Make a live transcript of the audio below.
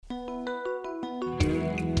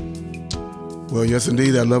Well, yes,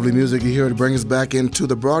 indeed. That lovely music you hear to bring us back into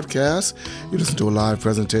the broadcast. You listen to a live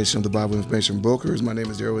presentation of the Bible Information Brokers. My name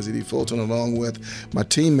is Darrell Z.D. Fulton, along with my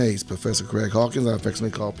teammates, Professor Craig Hawkins, I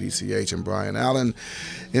affectionately call PCH, and Brian Allen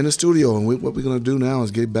in the studio. And what we're going to do now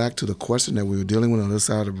is get back to the question that we were dealing with on this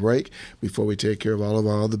side of the break before we take care of all of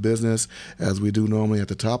our other business, as we do normally at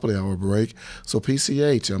the top of the hour break. So,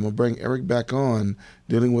 PCH, I'm going to bring Eric back on,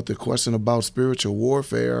 dealing with the question about spiritual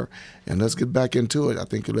warfare, and let's get back into it. I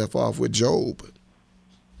think you left off with Job.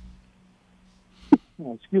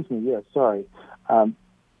 Excuse me. Yeah, sorry.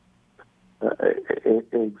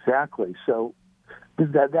 Exactly. So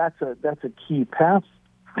that's a key path,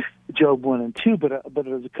 Job 1 and 2. But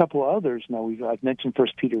there's a couple of others. Now I've mentioned 1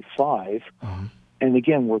 Peter 5, and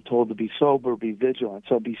again we're told to be sober, be vigilant.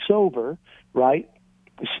 So be sober, right?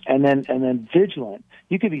 And then vigilant.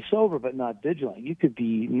 You could be sober but not vigilant. You could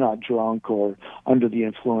be not drunk or under the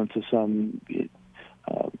influence of some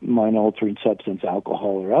mind-altering substance,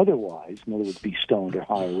 alcohol or otherwise. In other words, be stoned or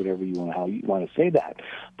high or whatever you want, how you want to say that.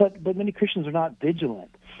 But many Christians are not vigilant.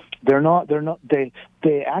 They're not.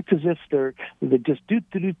 They act as if they just do.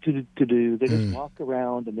 They just walk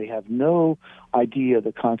around and they have no idea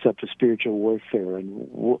the concept of spiritual warfare and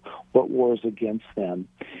what wars against them,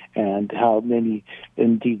 and how many.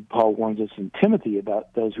 Indeed, Paul warns us in Timothy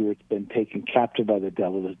about those who have been taken captive by the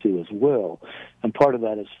devil to do his will, and part of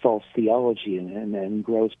that is false theology and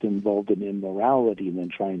engrossed, involved in immorality, and then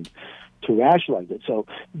trying to rationalize it. So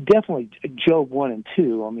definitely Job 1 and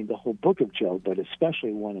 2, I mean the whole book of Job, but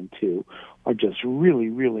especially 1 and 2, are just really,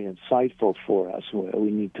 really insightful for us.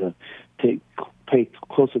 We need to pay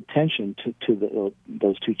close attention to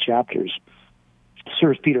those two chapters.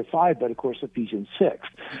 1 Peter 5, but of course Ephesians 6.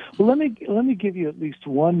 Well, let me give you at least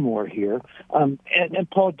one more here. And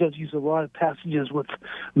Paul does use a lot of passages with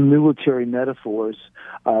military metaphors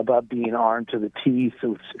about being armed to the teeth,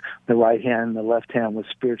 with the right hand and the left hand with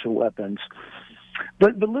spiritual weapons.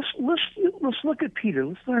 But let's look at Peter.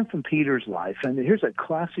 Let's learn from Peter's life. And here's a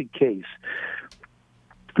classic case.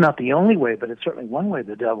 Not the only way, but it's certainly one way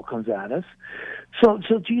the devil comes at us.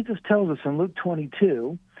 So Jesus tells us in Luke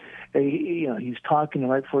 22. He's talking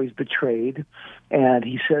right before he's betrayed, and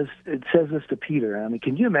it says this to Peter. I mean,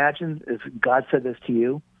 can you imagine if God said this to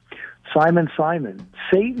you? Simon, Simon,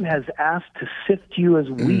 Satan has asked to sift you as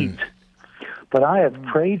wheat, but I have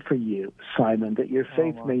prayed for you, Simon, that your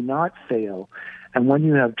faith may not fail. And when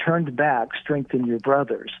you have turned back, strengthen your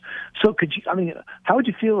brothers. So how would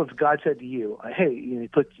you feel if God said to you, hey,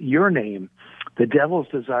 put your name, the devil's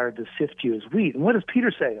desire to sift you as wheat? And what does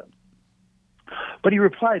Peter say? But he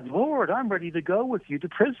replied, Lord, I'm ready to go with you to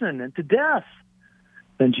prison and to death.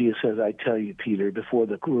 Then Jesus says, I tell you, Peter, before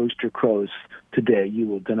the rooster crows today, you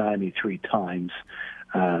will deny me 3 times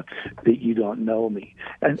that you don't know me.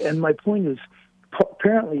 And my point is,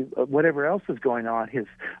 apparently, whatever else is going on, his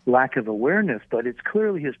lack of awareness, but it's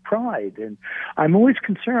clearly his pride. And I'm always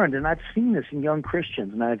concerned, and I've seen this in young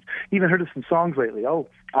Christians, and I've even heard of some songs lately,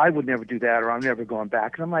 I would never do that, or I'm never going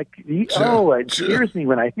back. And I'm like, it scares me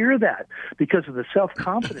when I hear that, because of the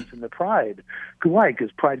self-confidence and the pride. Why?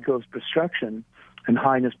 Because pride goes destruction, and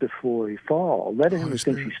highness before he fall. Let him who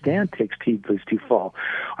thinks he stand takes heed lest he fall.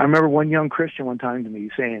 I remember one young Christian one time to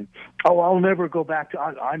me saying, I'll never go back to,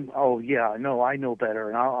 I know better,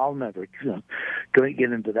 and I'll never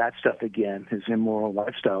get into that stuff again, his immoral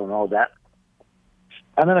lifestyle and all that.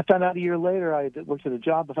 And then I found out a year later, I worked at a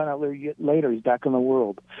job, I found out later he's back in the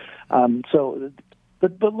world.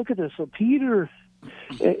 But look at this. So Peter,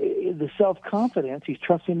 the self-confidence, he's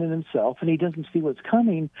trusting in himself, and he doesn't see what's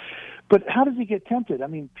coming. But how does he get tempted? I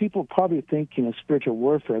mean, people probably think, spiritual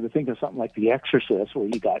warfare, they think of something like The Exorcist, where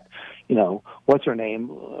you got, what's her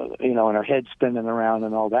name, and her head spinning around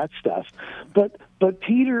and all that stuff. But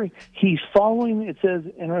Peter, he's following, it says,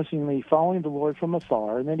 interestingly, following the Lord from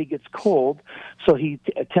afar, and then he gets cold, so he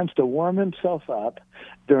attempts to warm himself up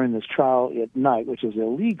during this trial at night, which is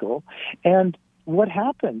illegal. And what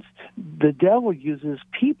happens? The devil uses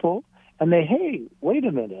people, and hey, wait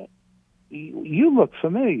a minute. You look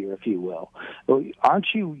familiar, if you will. Aren't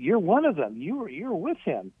you? You're one of them. You're with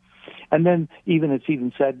him. And then it's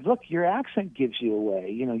even said, look, your accent gives you away.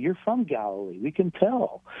 You're from Galilee. We can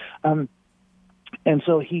tell. And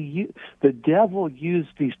so the devil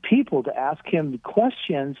used these people to ask him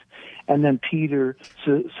questions, and then Peter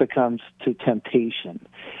succumbs to temptation.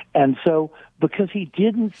 And so, because he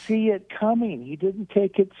didn't see it coming, he didn't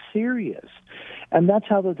take it serious. And that's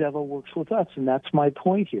how the devil works with us, and that's my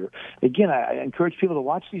point here. Again, I encourage people to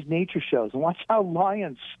watch these nature shows and watch how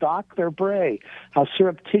lions stalk their prey, how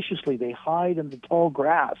surreptitiously they hide in the tall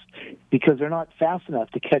grass because they're not fast enough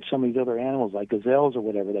to catch some of these other animals like gazelles or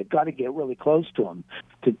whatever. They've got to get really close to them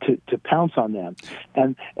to pounce on them.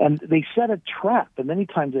 And they set a trap, and many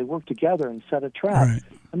times they work together and set a trap. Right.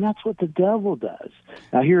 And that's what the devil does.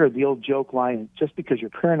 Now, here, the old joke line, just because you're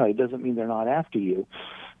paranoid doesn't mean they're not after you.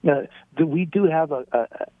 We do have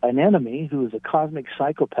an enemy who is a cosmic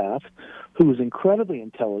psychopath, who is incredibly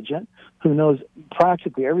intelligent, who knows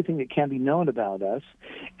practically everything that can be known about us,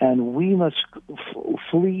 and we must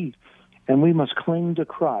flee, and we must cling to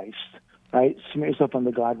Christ. Right? Submit yourself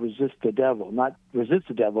unto God, resist the devil. Not resist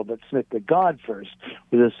the devil, but submit to God first.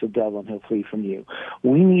 Resist the devil, and he'll flee from you.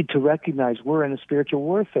 We need to recognize we're in a spiritual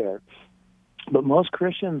warfare. But most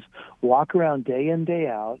Christians walk around day in, day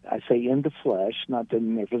out. I say in the flesh, not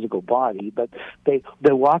in their physical body, but they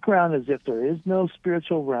walk around as if there is no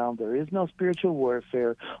spiritual realm, there is no spiritual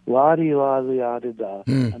warfare, la-di-la-di-da-di-da,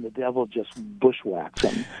 and the devil just bushwhacks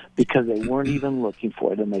them because they weren't even looking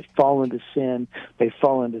for it. And they fall into sin. They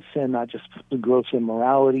fall into sin, not just gross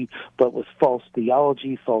immorality, but with false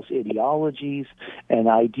theology, false ideologies, and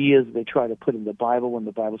ideas they try to put in the Bible when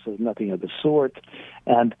the Bible says nothing of the sort.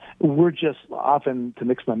 And we're just often, to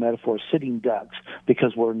mix my metaphors, sitting ducks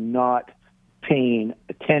because we're not paying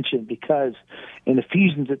attention. Because in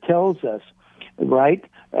Ephesians it tells us, right,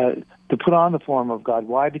 to put on the form of God.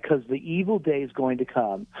 Why? Because the evil day is going to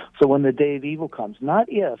come. So when the day of evil comes, not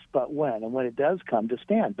if, but when, and when it does come, to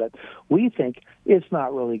stand. But we think it's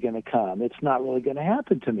not really going to come. It's not really going to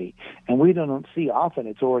happen to me. And we don't see often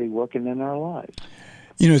it's already working in our lives.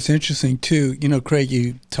 You know, it's interesting, too. You know, Craig,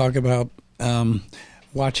 you talk about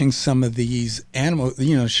watching some of these animal,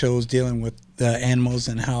 shows dealing with the animals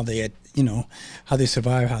and how they, how they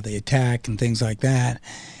survive, how they attack and things like that.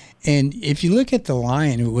 And if you look at the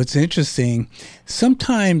lion, what's interesting,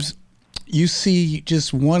 sometimes you see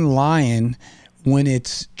just one lion when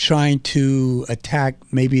it's trying to attack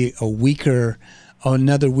maybe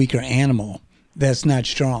another weaker animal that's not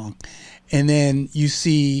strong. And then you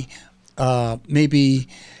see maybe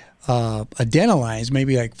a den of lions,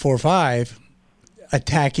 maybe like 4 or 5,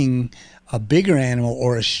 attacking a bigger animal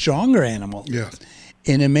or a stronger animal. Yeah.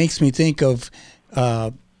 And it makes me think of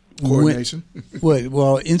coordination.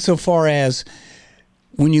 Well, insofar as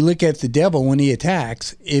when you look at the devil, when he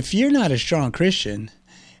attacks, if you're not a strong Christian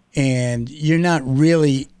and you're not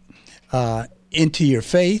really into your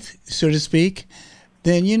faith, so to speak,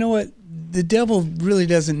 then you know what? The devil really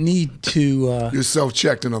doesn't need to... You're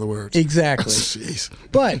self-checked, in other words. Exactly. Jeez.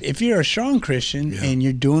 But if you're a strong Christian and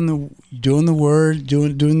you're doing the word,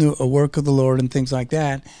 doing the work of the Lord and things like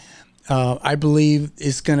that, I believe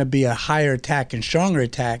it's going to be a higher attack and stronger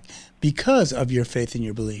attack because of your faith and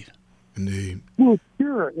your belief. Indeed. Well,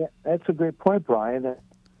 sure. Yeah, that's a great point, Brian.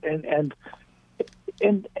 And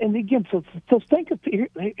again, so think of,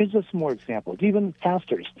 here's just some more examples. Even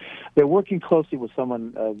pastors, they're working closely with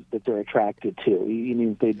someone that they're attracted to.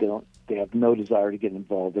 Even if they have no desire to get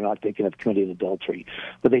involved. They're not thinking of committing adultery.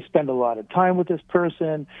 But they spend a lot of time with this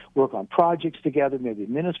person, work on projects together, maybe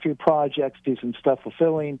ministry projects, do some stuff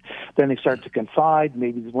fulfilling. Then they start to confide.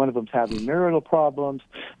 Maybe one of them's having marital problems.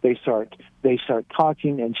 They start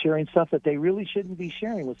talking and sharing stuff that they really shouldn't be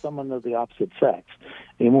sharing with someone of the opposite sex.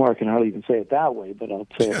 Anymore, I can hardly even say it that way, but I'll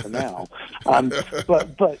say it for now.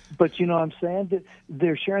 But you know what I'm saying? That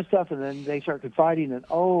they're sharing stuff, and then they start confiding, and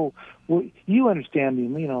well, you understand me.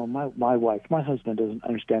 My wife, my husband doesn't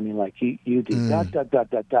understand me like you do.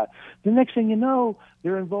 The next thing you know,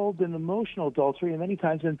 they're involved in emotional adultery, and many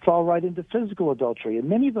times then fall right into physical adultery. And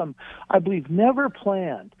many of them, I believe, never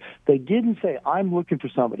planned. They didn't say, "I'm looking for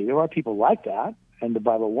somebody." There are people like that. And the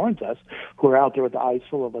Bible warns us, who are out there with the eyes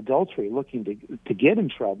full of adultery, looking to get in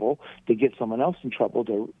trouble, to get someone else in trouble,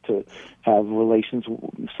 to have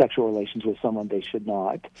sexual relations with someone they should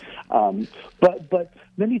not. But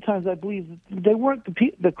many times I believe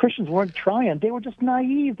the Christians weren't trying. They were just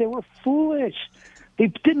naive. They were foolish. They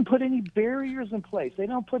didn't put any barriers in place. They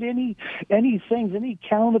don't put any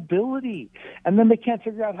accountability. And then they can't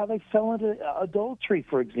figure out how they fell into adultery,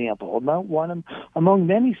 for example, among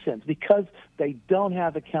many sins, because they don't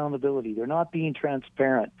have accountability. They're not being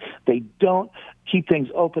transparent. They don't keep things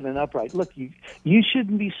open and upright. Look, you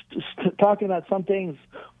shouldn't be talking about some things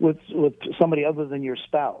with somebody other than your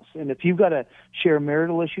spouse. And if you've got to share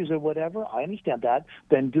marital issues or whatever, I understand that.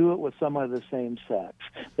 Then do it with someone of the same sex.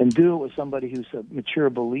 Then do it with somebody who's a mature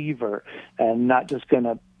believer and not just going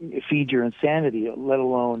to feed your insanity, let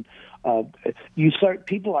alone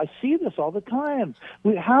people. I see this all the time.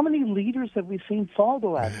 How many leaders have we seen fall the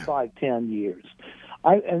last 5-10 years?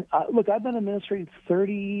 Look, I've been in ministry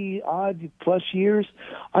 30 odd plus years.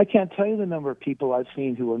 I can't tell you the number of people I've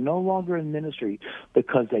seen who are no longer in ministry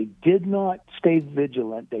because they did not stay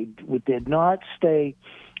vigilant. They did not stay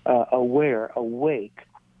awake.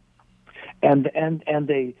 And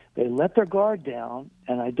they let their guard down,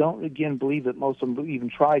 and I don't again believe that most of them even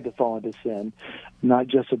tried to fall into sin, not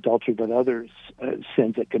just adultery but other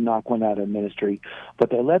sins that could knock one out of ministry. But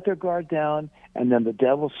they let their guard down, and then the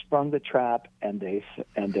devil sprung the trap, and they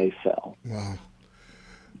fell. Wow.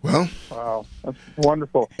 Well, wow, that's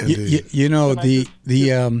wonderful. You know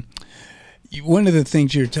one of the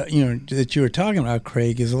things that you were talking about,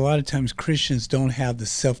 Craig, is a lot of times Christians don't have the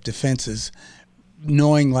self-defenses.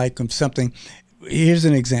 Knowing like something, here's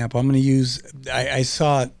an example. I'm going to use. I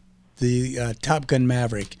saw the Top Gun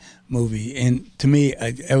Maverick movie, and to me,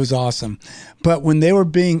 it was awesome. But when they were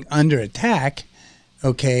being under attack,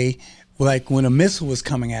 okay, like when a missile was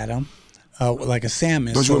coming at them, like a SAM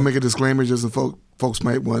missile. Don't you want to make a disclaimer, just so folks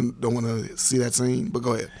might don't want to see that scene? But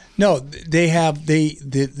go ahead. No, they have the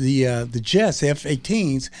jets, the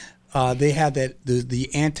F-18s. They have the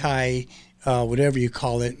anti whatever you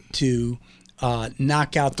call it to.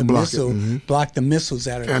 Knock out the missile, block the missiles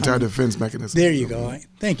that are anti-defense mechanism. There you go.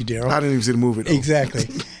 Thank you, Daryl. I didn't even see the movie, though. Exactly.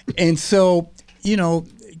 And so,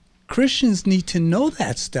 Christians need to know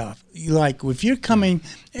that stuff. Like if you're coming,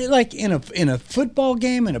 like in a football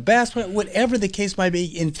game, in a basketball, whatever the case might be,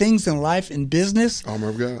 in things in life, in business. Armor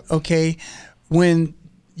of God. Okay, when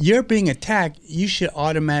you're being attacked, you should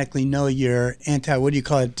automatically know your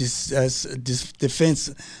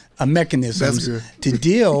defense mechanisms to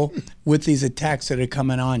deal with these attacks that are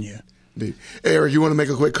coming on you. Hey, Eric, you want to make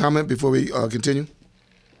a quick comment before we continue?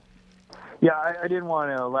 Yeah, I didn't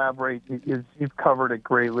want to elaborate. You've covered it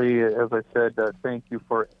greatly. As I said, thank you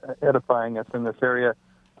for edifying us in this area.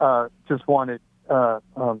 Just wanted,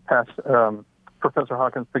 Professor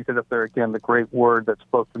Hawkins picked it up there again. The great word that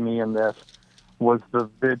spoke to me in this was the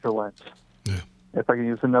vigilance. Yeah. If I can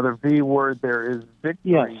use another V word, there is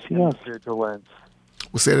victory in vigilance.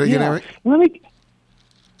 We'll say that again, Eric.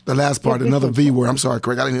 The last part, another V word. I'm sorry,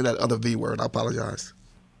 Craig. I didn't hear that other V word. I apologize.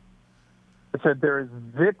 I said there is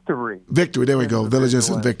victory. Victory. There we go. Vigilance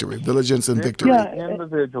and victory. Vigilance and victory. Yeah, and the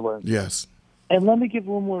vigilance. Yes. And let me give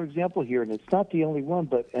one more example here, and it's not the only one.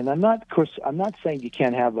 I'm not saying you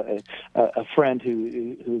can't have a friend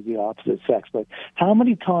who's the opposite sex. But how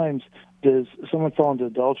many times does someone fall into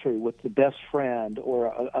adultery with the best friend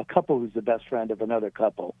or a couple who's the best friend of another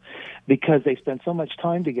couple? Because they spend so much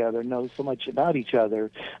time together, know so much about each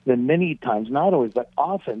other, then many times, not always, but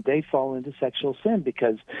often, they fall into sexual sin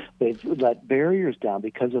because they've let barriers down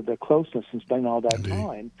because of their closeness and spending all that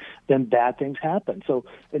time. Then bad things happen. So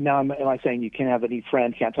now am I saying you can't have any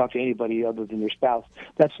friend, can't talk to anybody other than your spouse?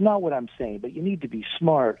 That's not what I'm saying, but you need to be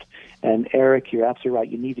smart. And Eric, you're absolutely right.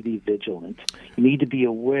 You need to be vigilant. You need to be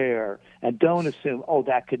aware. And don't assume,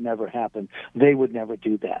 that could never happen. They would never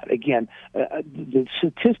do that. Again, the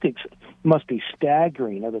statistics must be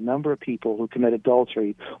staggering of the number of people who commit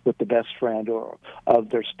adultery with the best friend or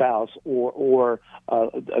of their spouse or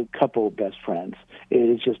a couple of best friends. It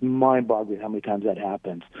is just mind-boggling how many times that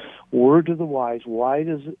happens. Word to the wise, why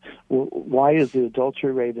is the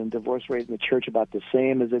adultery rate and divorce rate in the church about the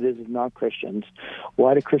same as it is with non-Christians?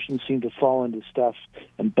 Why do Christians seem to fall into stuff,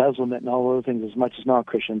 embezzlement and all other things as much as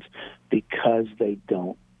non-Christians? Because they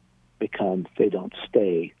don't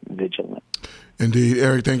stay vigilant. Indeed.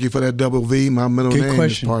 Eric, thank you for that double V. My middle Good name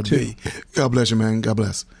question, is Part too. B. God bless you, man. God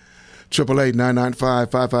bless.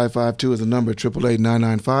 888-995-5552 is the number,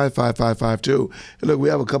 888-995-5552. Hey, look, we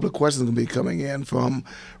have a couple of questions going to be coming in from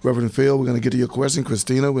Reverend Phil. We're going to get to your question.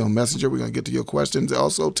 Christina, we're on Messenger. We're going to get to your questions.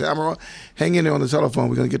 Also, Tamara, hang in there on the telephone.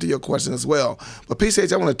 We're going to get to your question as well. But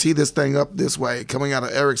PCH, I want to tee this thing up this way, coming out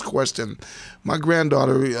of Eric's question. My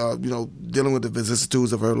granddaughter, dealing with the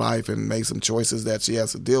vicissitudes of her life and made some choices that she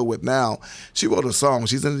has to deal with now. She wrote a song.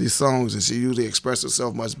 She's into these songs, and she usually expresses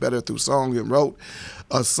herself much better through song, and wrote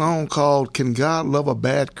a song called "Can God Love a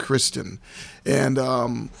Bad Christian?" And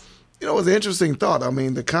it was an interesting thought. I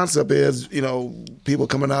mean, the concept is, people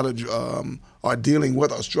coming out of are dealing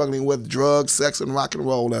with or struggling with drugs, sex, and rock and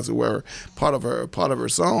roll, as it were, part of her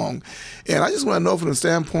song. And I just want to know, from the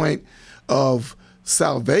standpoint of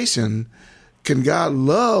salvation, can God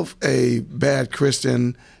love a bad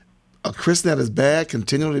Christian, a Christian that is bad,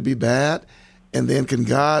 continually be bad, and then can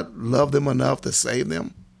God love them enough to save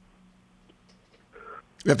them?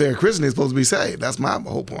 If they're a Christian, they're supposed to be saved. That's my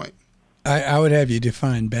whole point. I would have you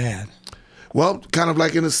define bad. Well, kind of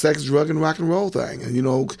like in the sex, drug, and rock and roll thing. And,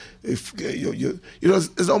 if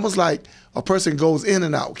it's almost like a person goes in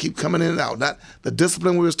and out, keep coming in and out. Not the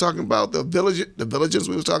discipline we was talking about, the diligence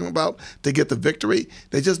we was talking about to get the victory.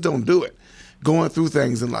 They just don't do it. Going through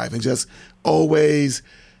things in life and just always,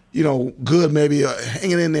 good, maybe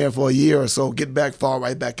hanging in there for a year or so, fall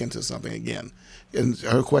right back into something again. And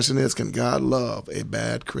her question is, can God love a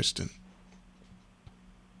bad Christian?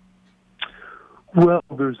 Well,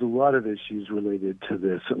 there's a lot of issues related to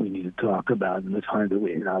this that we need to talk about in the time that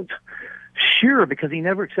we have. Sure, because he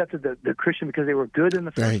never accepted the Christian because they were good in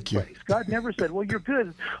the first place. God never said, well, you're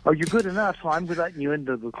good, or you're good enough, so I'm letting you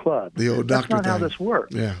into the club. The old That's not thing. how this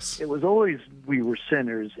works. Yes. It was always we were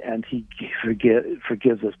sinners, and he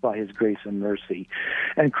forgives us by his grace and mercy.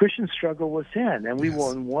 And Christians struggle with sin, and we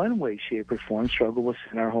will in one way, shape, or form struggle with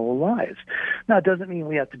sin our whole lives. Now, it doesn't mean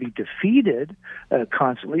we have to be defeated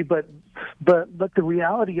constantly, but the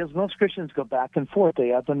reality is most Christians go back and forth.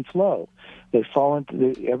 They ebb and flow. They fall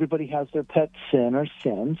into everybody has their pet sin or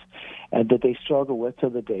sins, and that they struggle with till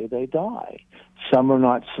the day they die. Some are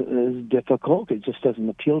not as difficult; it just doesn't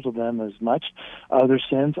appeal to them as much. Other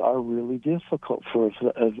sins are really difficult for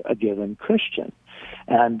a given Christian,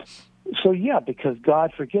 and so because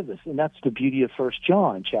God forgives us, and that's the beauty of 1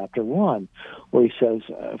 John chapter 1, where he says,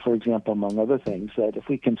 for example, among other things, that if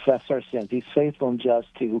we confess our sins, he's faithful and just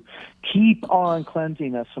to keep on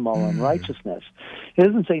cleansing us from all unrighteousness. It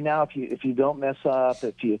doesn't say now if you don't mess up,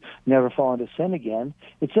 if you never fall into sin again.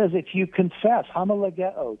 It says if you confess,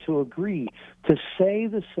 homilegeo, to agree, to say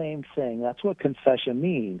the same thing. That's what confession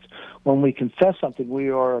means. When we confess something, we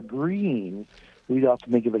are agreeing. We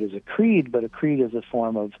often think of it as a creed, but a creed is a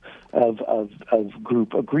form of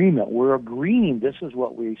group agreement. We're agreeing this is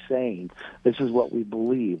what we're saying, this is what we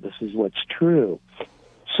believe, this is what's true.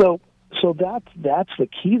 So that's the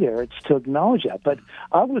key there. It's to acknowledge that. But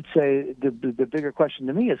I would say the bigger question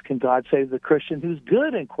to me is, can God save the Christian who's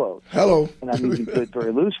good, in quotes? Hello. And I'm using good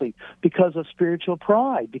very loosely, because of spiritual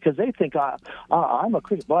pride, because they think I'm a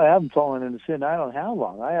Christian. Boy, I haven't fallen into sin. I don't know how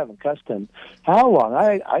long. I haven't cussed him. How long?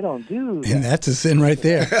 I don't do that. And that's a sin right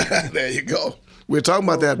there. There you go. We're talking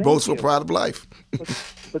about that boastful pride of life.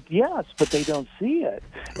 But they don't see it.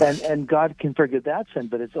 And God can forgive that sin,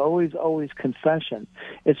 but it's always confession.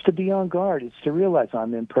 It's to be on guard. It's to realize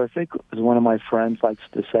I'm imperfect, as one of my friends likes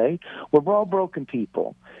to say. We're all broken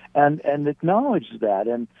people, and acknowledge that.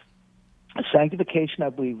 And sanctification, I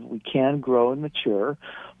believe we can grow and mature,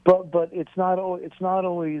 but it's not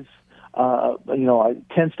always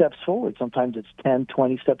 10 steps forward. Sometimes it's 10,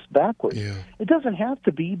 20 steps backward. Yeah. It doesn't have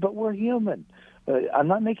to be, but we're human. I'm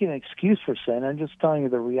not making an excuse for sin. I'm just telling you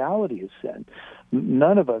the reality of sin.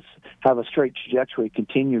 None of us have a straight trajectory,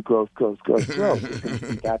 continue growth.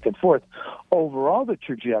 Back and forth. Overall, the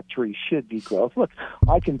trajectory should be growth. Look,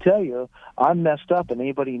 I can tell you, I'm messed up, and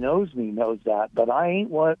anybody knows me knows that, but I ain't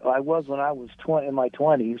what I was when I was in my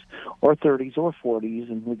 20s or 30s or 40s,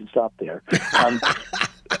 and we can stop there.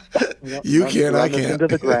 You can, I can't. Into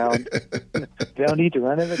the ground. Don't need to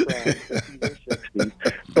run into the ground.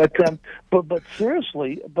 50s or 60s. But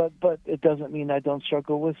seriously, but it doesn't mean I don't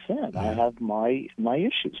struggle with sin. I have my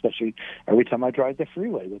issues, especially every time I drive the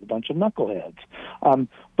freeway with a bunch of knuckleheads.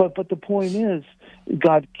 But the point is,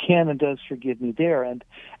 God can and does forgive me there. And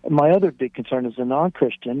my other big concern is a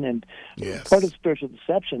non-Christian, and part of spiritual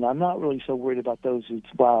deception. I'm not really so worried about those who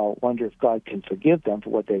wonder if God can forgive them for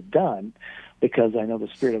what they've done, because I know the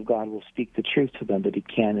Spirit of God will speak the truth to them that He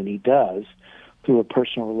can and He does through a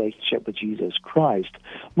personal relationship with Jesus Christ.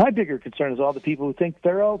 My bigger concern is all the people who think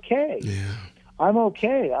they're okay. Yeah. I'm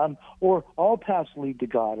okay. Or all paths lead to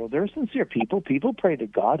God. Or they're sincere people. People pray to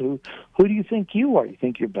God. Who do you think you are? You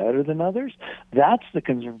think you're better than others? That's the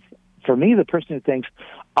concern. For me, the person who thinks,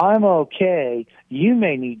 I'm okay, you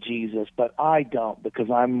may need Jesus, but I don't because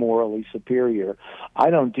I'm morally superior. I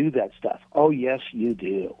don't do that stuff. Oh, yes, you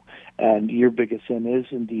do. And your biggest sin is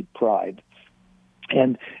indeed pride.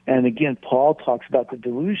 And again, Paul talks about the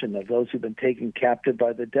delusion of those who've been taken captive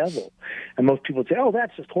by the devil. And most people say, oh,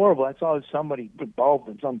 that's just horrible. That's always somebody involved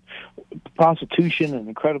in some prostitution and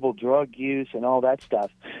incredible drug use and all that stuff.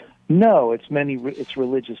 No, it's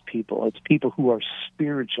religious people. It's people who are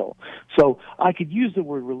spiritual. So I could use the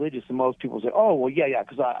word religious, and most people say, oh, well, yeah,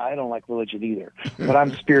 because I don't like religion either. But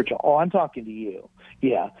I'm spiritual. Oh, I'm talking to you.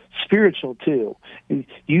 Yeah, spiritual too.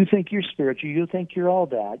 You think you're spiritual. You think you're all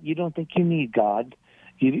that. You don't think you need God.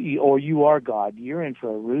 Or you are God. You're in for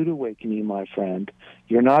a rude awakening, my friend.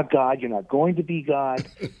 You're not God. You're not going to be God.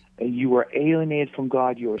 You are alienated from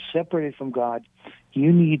God. You are separated from God.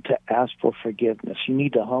 You need to ask for forgiveness. You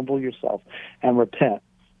need to humble yourself and repent.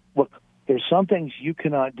 Look, There's some things you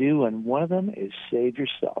cannot do, and one of them is save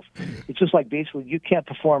yourself. It's just like basically you can't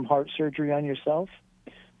perform heart surgery on yourself.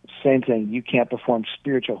 Same thing, you can't perform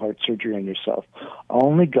spiritual heart surgery on yourself.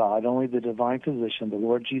 Only God, only the divine physician, the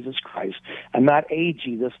Lord Jesus Christ, and not a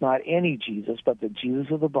Jesus, not any Jesus, but the Jesus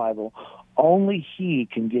of the Bible, only He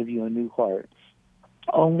can give you a new heart.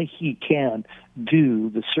 Only He can do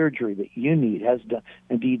the surgery that you need, has done,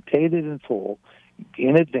 indeed paid it in full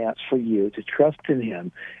in advance for you to trust in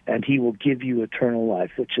Him, and He will give you eternal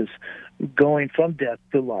life, which is going from death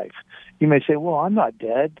to life. You may say, well, I'm not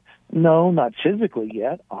dead. No, not physically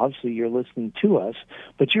yet. Obviously, you're listening to us,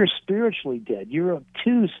 but you're spiritually dead. You're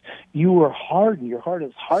obtuse. You are hardened. Your heart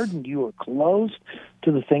is hardened. You are closed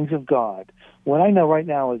to the things of God. What I know right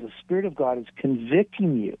now is the Spirit of God is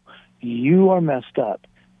convicting you. You are messed up.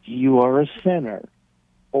 You are a sinner.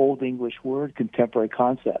 Old English word, contemporary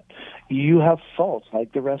concept. You have faults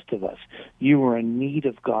like the rest of us. You are in need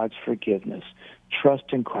of God's forgiveness. Trust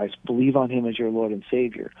in Christ. Believe on Him as your Lord and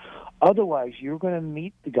Savior. Otherwise, you're going to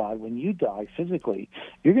meet God when you die physically.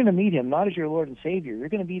 You're going to meet Him not as your Lord and Savior. You're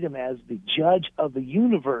going to meet Him as the judge of the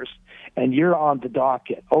universe, and you're on the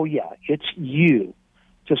docket. Oh, yeah, it's you,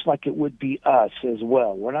 just like it would be us as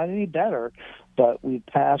well. We're not any better, but we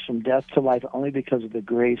pass from death to life only because of the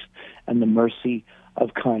grace and the mercy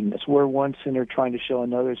of kindness. We're one sinner trying to show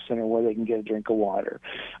another sinner where they can get a drink of water.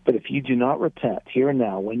 But if you do not repent here and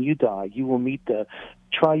now, when you die, you will meet the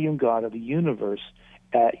triune God of the universe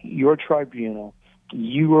at your tribunal.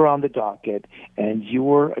 You are on the docket, and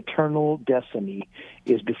your eternal destiny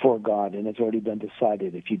is before God, and it's already been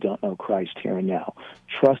decided if you don't know Christ here and now.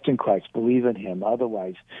 Trust in Christ. Believe in Him.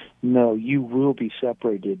 Otherwise, no, you will be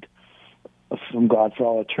separated from God for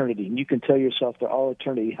all eternity. And you can tell yourself for all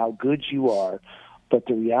eternity how good you are, but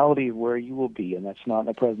the reality of where you will be, and that's not in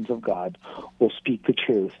the presence of God, will speak the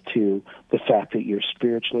truth to the fact that you're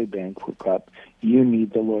spiritually bankrupt. You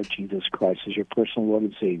need the Lord Jesus Christ as your personal Lord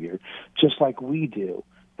and Savior, just like we do.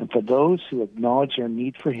 And for those who acknowledge their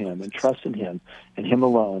need for Him and trust in Him and Him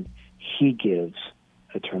alone, He gives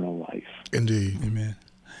eternal life. Indeed. Amen.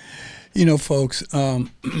 You know, folks,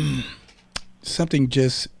 something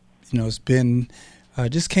just, it's been,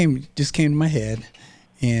 just came to my head.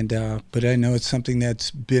 And but I know it's something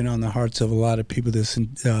that's been on the hearts of a lot of people this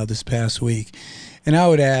past week, and I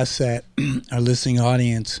would ask that our listening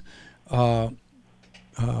audience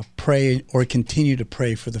pray or continue to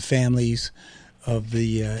pray for the families of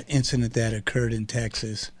the incident that occurred in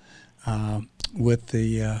Texas with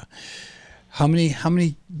the how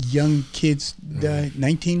many young kids died?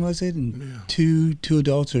 19 was it, and two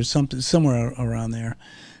adults or something somewhere around there.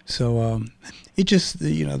 So it just,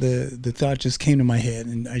 the thought just came to my head,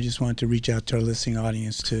 and I just wanted to reach out to our listening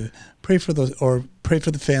audience to pray for those, or pray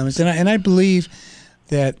for the families. And I believe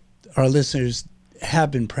that our listeners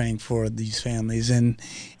have been praying for these families, and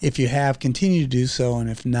if you have, continue to do so, and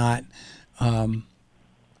if not,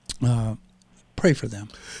 pray for them.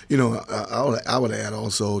 I would add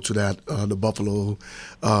also to that the Buffalo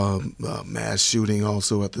mass shooting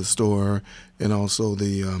also at the store, and also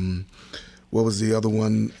the what was the other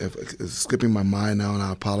one? It's skipping my mind now, and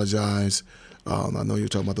I apologize. I know you're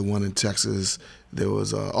talking about the one in Texas. There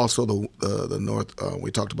was also the North.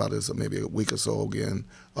 We talked about this maybe a week or so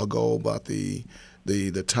ago about the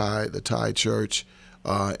Thai church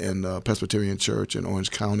and Presbyterian Church in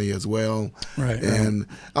Orange County as well. Right. And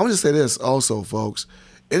I want to say this also, folks.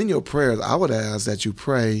 In your prayers, I would ask that you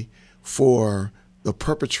pray for the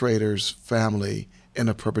perpetrator's family and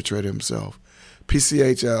the perpetrator himself.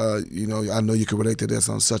 PCH, I know you can relate to this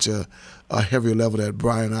on such a heavier level that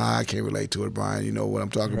Brian and I can't relate to it. Brian, you know what I'm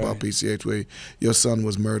talking about, PCH, where your son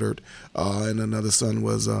was murdered and another son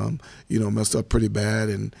was, messed up pretty bad,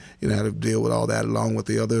 and, had to deal with all that along with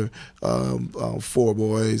the other 4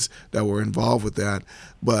 boys that were involved with that.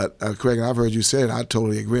 But, Craig, I've heard you say it. I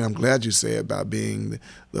totally agree. I'm glad you say it about being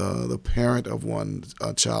the parent of one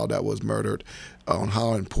child that was murdered, on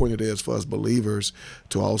how important it is for us believers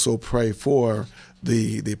to also pray for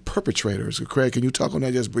the perpetrators. Craig, can you talk on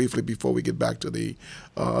that just briefly before we get back to the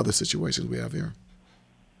other situations we have here?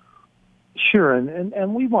 Sure,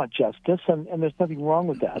 and we want justice, and there's nothing wrong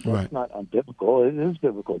with that. That's not unbiblical. It is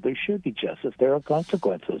biblical. There should be justice. There are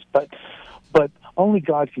consequences, but only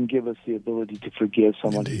God can give us the ability to forgive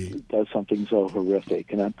someone who does something so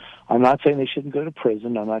horrific. And I'm not saying they shouldn't go to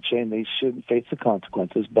prison. I'm not saying they shouldn't face the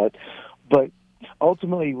consequences, but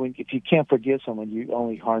ultimately, if you can't forgive someone, you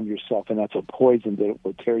only harm yourself, and that's a poison that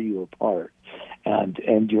will tear you apart,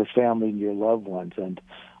 and your family and your loved ones. And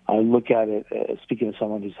I look at it, speaking of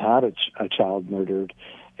someone who's had a child murdered,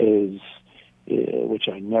 is which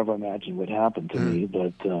I never imagined would happen to me.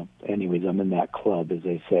 But anyways, I'm in that club, as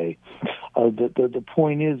they say. The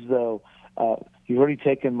point is, though, you've already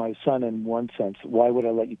taken my son in one sense. Why would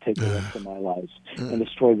I let you take the rest of my life and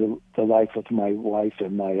destroy the life of my wife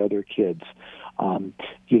and my other kids?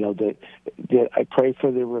 That I pray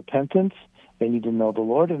for their repentance. They need to know the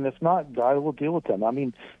Lord, and if not, God will deal with them. I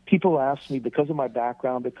mean, people ask me, because of my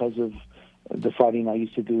background, because of the fighting I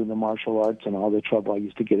used to do in the martial arts and all the trouble I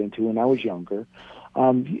used to get into when I was younger,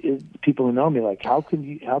 people who know me, like, how can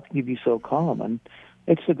you be so calm? And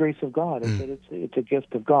it's the grace of God. I said it's a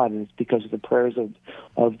gift of God, and it's because of the prayers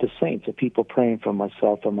of the saints, the people praying for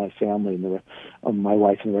myself and my family, and my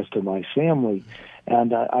wife and the rest of my family.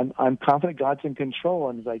 And I'm confident God's in control.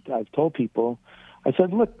 And as I've told people, I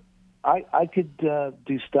said, look, I could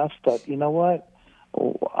do stuff, but you know what?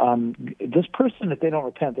 This person, if they don't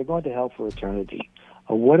repent, they're going to hell for eternity.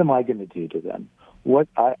 What am I going to do to them?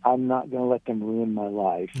 I'm not going to let them ruin my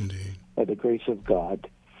life. Indeed. By the grace of God.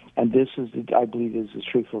 And this is, I believe, is the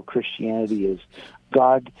truth of Christianity: is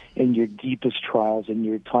God in your deepest trials, in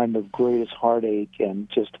your time of greatest heartache and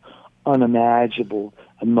just unimaginable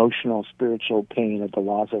emotional, spiritual pain at the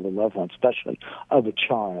loss of a loved one, especially of a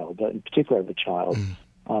child, but in particular of a child.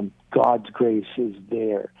 God's grace is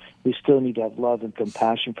there. We still need to have love and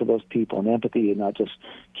compassion for those people and empathy, and not just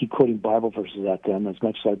keep quoting Bible verses at them. As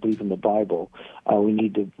much as I believe in the Bible, we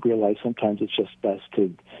need to realize sometimes it's just best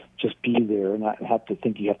to just be there and not have to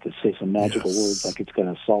think you have to say some magical words like it's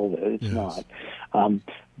going to solve it. It's not.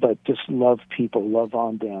 But just love people, love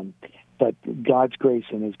on them. But God's grace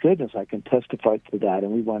and His goodness, I can testify to that,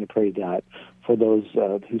 and we want to pray that for those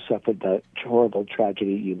who suffered that horrible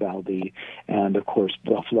tragedy at Uvalde, and of course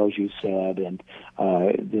Buffalo, as you said, and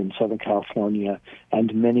in Southern California,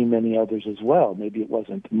 and many, many others as well. Maybe it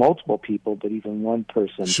wasn't multiple people, but even one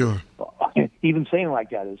person. Sure. Even saying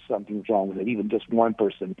like that is something wrong with it. Even just one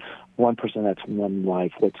person, that's one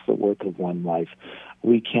life. What's the worth of one life?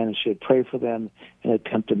 We can and should pray for them and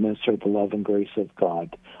attempt to minister the love and grace of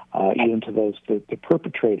God, even to those, the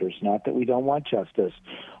perpetrators. Not that we don't want justice,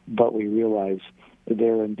 but we realize that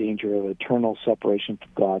they're in danger of eternal separation from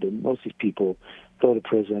God. And most of these people go to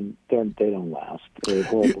prison, they don't last.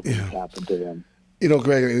 Horrible things happen to them. You know,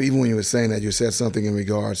 Greg, even when you were saying that, you said something in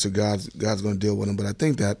regards to God's going to deal with them. But I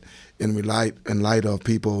think that in light of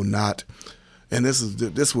people not, and this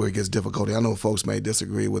is where it gets difficult. I know folks may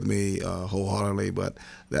disagree with me wholeheartedly, but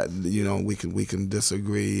that we can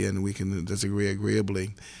disagree, and we can disagree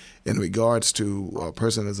agreeably. In regards to a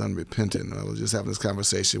person that's unrepentant, I was just having this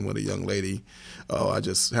conversation with a young lady. I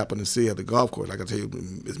just happened to see at the golf course. Like I tell you,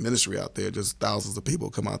 it's ministry out there. Just thousands of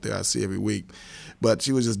people come out there. I see every week. But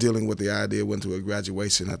she was just dealing with the idea. Went to a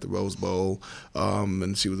graduation at the Rose Bowl,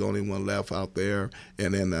 and she was the only one left out there.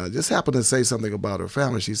 And then just happened to say something about her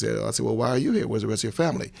family. She said, "I said, well, why are you here? Where's the rest of your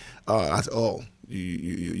family?" I said, "Oh,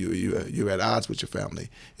 you're at odds with your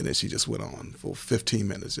family." And then she just went on for 15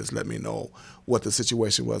 minutes, just let me know what the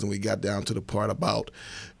situation was. And we got down to the part about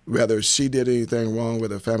whether she did anything wrong,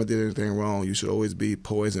 whether her family did anything wrong. You should always be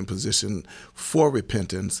poised in position for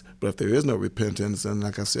repentance. But if there is no repentance, and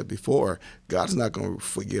like I said before, God's not going to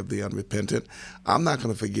forgive the unrepentant. I'm not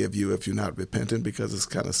going to forgive you if you're not repentant, because it's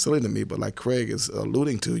kind of silly to me. But like Craig is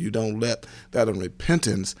alluding to, you don't let that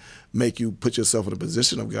unrepentance make you put yourself in a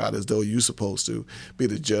position of God as though you're supposed to be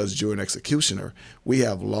the judge, jury, and executioner. We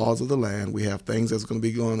have laws of the land. We have things that's going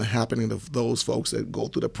to be happening to those folks that go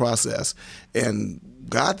through the process. And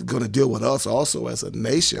God's going to deal with us also as a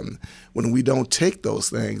nation when we don't take those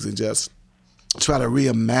things and just try to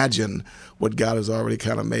reimagine what God has already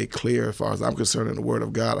kind of made clear, as far as I'm concerned, in the Word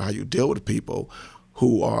of God, how you deal with people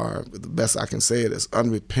who are, the best I can say it, is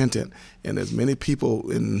unrepentant. And there's many people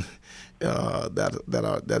in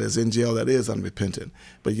that is in jail that is unrepentant,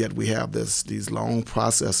 but yet we have these long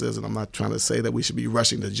processes. And I'm not trying to say that we should be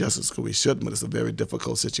rushing to justice, because we shouldn't, but it's a very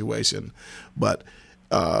difficult situation. But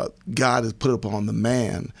God has put upon the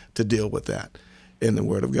man to deal with that. In the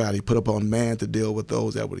Word of God, He put upon man to deal with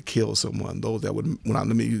those that would kill someone, those that would, let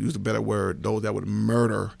me use a better word, those that would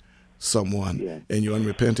murder someone, and you're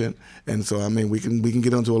unrepentant. And so, I mean, we can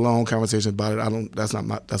get into a long conversation about it. That's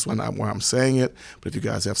not where I'm saying it. But if you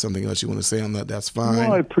guys have something else you want to say on that, that's fine.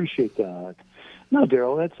 No, I appreciate that. No,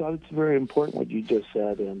 Daryl, that's very important what you just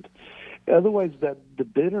said. And otherwise, that the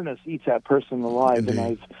bitterness eats that person alive. Indeed.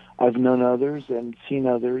 And I've known others and seen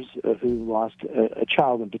others who lost a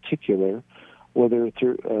child in particular, whether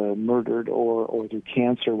through murdered or through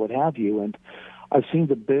cancer, what have you. And I've seen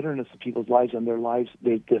the bitterness of people's lives, and their lives,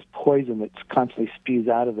 this poison that constantly spews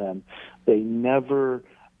out of them. They never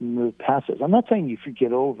move past it. I'm not saying you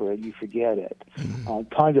get over it, you forget it.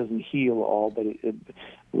 Time doesn't heal all, but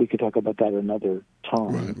we could talk about that another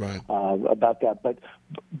time. Right. About that, but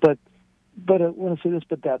I want to say this,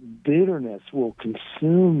 but that bitterness will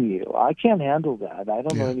consume you. I can't handle that. I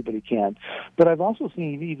don't know anybody can. But I've also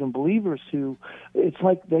seen even believers who, it's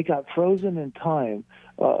like they got frozen in time.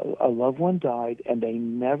 A loved one died, and they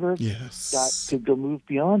never got to go move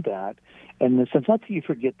beyond that. And in the sense, not that you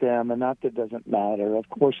forget them, and not that it doesn't matter. Of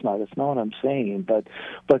course not. That's not what I'm saying.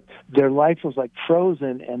 But their life was like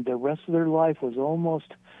frozen, and the rest of their life was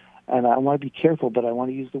almost, and I want to be careful, but I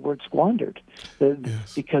want to use the word squandered,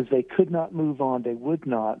 because they could not move on. They would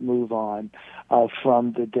not move on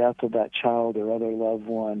from the death of that child or other loved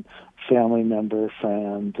one, family member,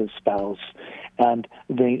 friend, spouse, and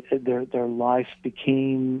their life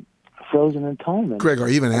became frozen in time. Greg, or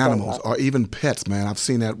even animals, or even pets, man. I've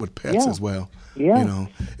seen that with pets as well. Yeah.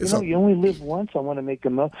 You only live once. I want to make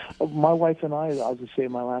my wife and I'll just say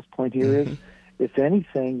my last point here is, if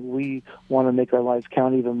anything, we want to make our lives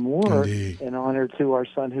count even more in honor to our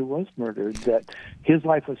son who was murdered, that his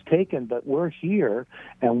life was taken, but we're here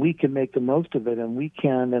and we can make the most of it, and we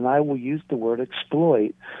can, and I will use the word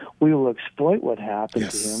exploit. We will exploit what happened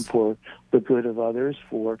to him for the good of others,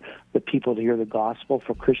 for the people to hear the gospel,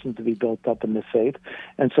 for Christians to be built up in the faith.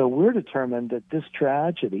 And so we're determined that this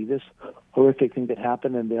tragedy, this horrific thing that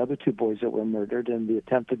happened and the other two boys that were murdered and the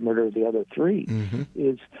attempted murder of the other three,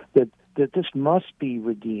 is that this must be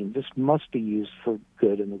redeemed. This must be used for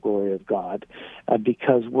good and the glory of God,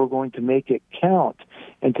 because we're going to make it count.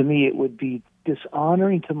 And to me, it would be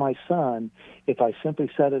dishonoring to my son if I simply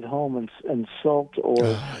sat at home and sulked or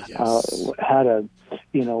had I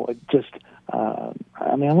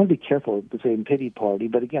want to be careful to say pity party,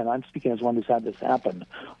 but again, I'm speaking as one who's had this happen.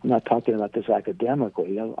 I'm not talking about this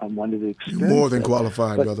academically. I'm one who's experienced. More than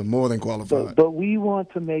qualified, brother. More than qualified. But we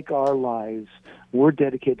want to make our lives. We're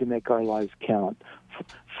dedicated to make our lives count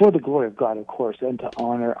for the glory of God, of course, and to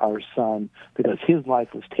honor our son, because his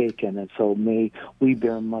life was taken, and so may we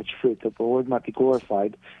bear much fruit, that the Lord might be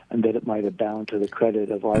glorified, and that it might abound to the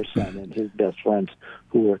credit of our son and his best friends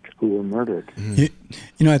who were murdered.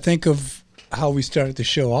 I think of how we started the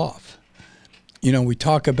show off. We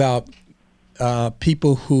talk about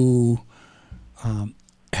people who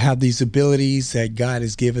have these abilities that God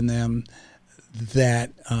has given them,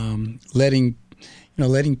 that letting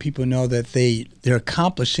people know that they're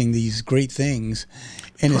accomplishing these great things,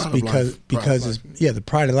 and it's because the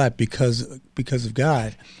pride of life because of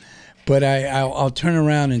God. But I'll turn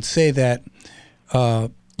around and say that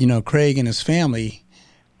Craig and his family,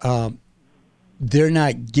 they're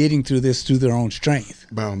not getting through this through their own strength.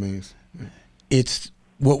 By all means, it's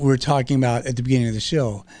what we're talking about at the beginning of the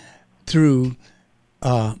show, through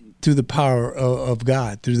the power of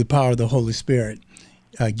God, through the power of the Holy Spirit.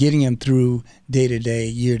 Getting him through day to day,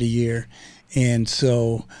 year to year, and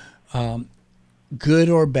so good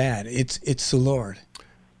or bad, it's the Lord.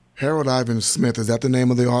 Harold Ivan Smith, is that the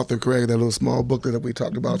name of the author, Craig? That little small book that we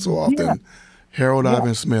talked about so often. Yeah. Harold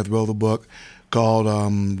Ivan Smith wrote a book called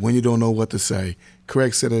 "When You Don't Know What to Say."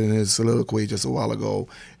 Craig said it in his soliloquy just a while ago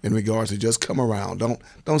in regards to just come around.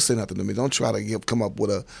 Don't say nothing to me. Don't try to come up with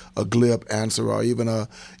a glib answer or even a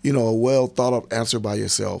well thought of answer by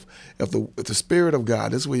yourself. If the Spirit of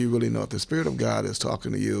God, this is where you really know if the Spirit of God is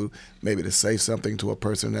talking to you, maybe to say something to a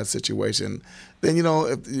person in that situation, then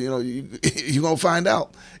you're gonna find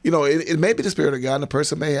out. It may be the Spirit of God, and the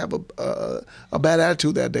person may have a bad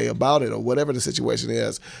attitude that day about it or whatever the situation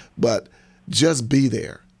is, but just be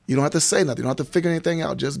there. You don't have to say nothing. You don't have to figure anything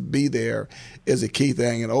out. Just be there is a key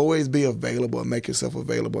thing, and always be available and make yourself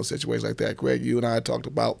available in situations like that. Craig, you and I talked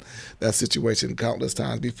about that situation countless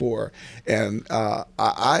times before, and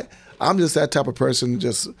I'm just that type of person,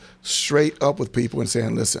 just straight up with people and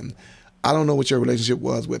saying, listen, I don't know what your relationship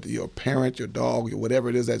was with your parent, your dog, or whatever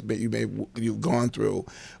it is that you've gone through,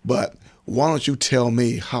 but why don't you tell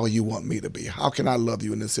me how you want me to be? How can I love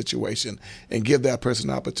you in this situation? And give that person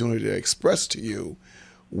an opportunity to express to you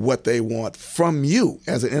what they want from you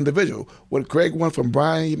as an individual. What Craig wants from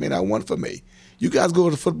Brian, he may not want from me. You guys go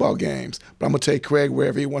to football games, but I'm going to take Craig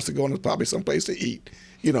wherever he wants to go, and there's probably someplace to eat,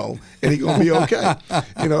 and he's going to be okay.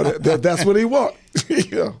 That's what he wants,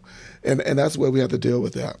 and that's where we have to deal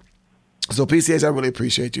with that. So, PCH, I really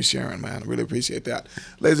appreciate you sharing, man. I really appreciate that.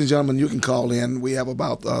 Ladies and gentlemen, you can call in. We have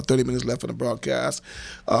about 30 minutes left in the broadcast,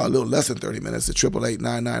 a little less than 30 minutes at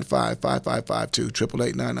 888-995-5552,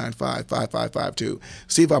 888-995-5552.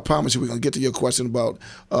 Steve, I promise you we're going to get to your question about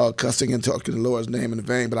cussing and talking the Lord's name in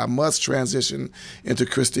vain, but I must transition into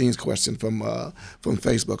Christine's question from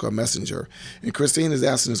Facebook or Messenger. And Christine is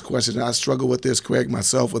asking this question, and I struggle with this, Craig,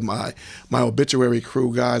 myself, with my obituary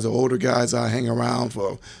crew guys, or older guys I hang around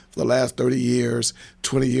for the last 30 years,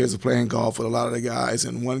 20 years of playing golf with a lot of the guys.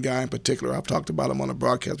 And one guy in particular, I've talked about him on the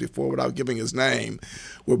broadcast before without giving his name,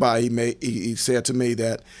 whereby he said to me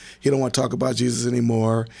that he don't want to talk about Jesus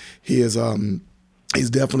anymore. He is he's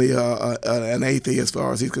definitely an atheist as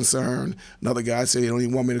far as he's concerned. Another guy said he don't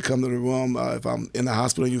even want me to come to the room. If I'm in the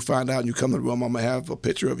hospital and you find out and you come to the room, I'm going to have a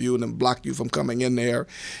picture of you and then block you from coming in there.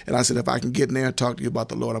 And I said, if I can get in there and talk to you about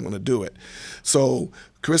the Lord, I'm going to do it. So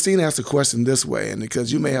Christine asked the question this way, and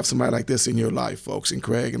because you may have somebody like this in your life, folks, and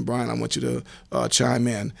Craig and Brian, I want you to chime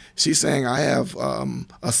in. She's saying, I have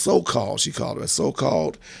a so-called, she called her, a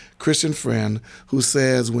so-called Christian friend who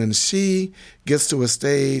says when she gets to a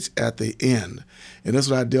stage at the end, and this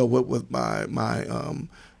is what I deal with my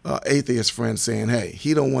atheist friend saying, hey,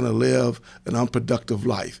 he don't want to live an unproductive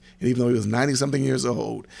life. And even though he was 90-something years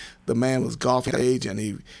old, the man was golfing age, and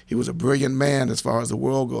he was a brilliant man as far as the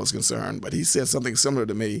world goes concerned. But he said something similar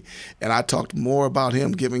to me, and I talked more about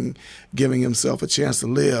him giving himself a chance to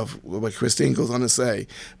live, what Christine goes on to say.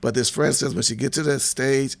 But this friend says when she gets to that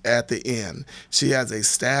stage at the end, she has a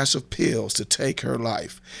stash of pills to take her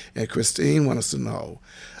life. And Christine wants us to know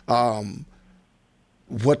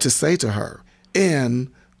what to say to her.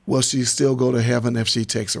 And will she still go to heaven if she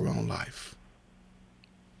takes her own life?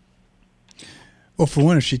 Well, for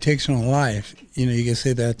one, if she takes her own life, you can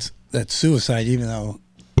say that's suicide, even though,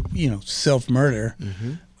 self-murder.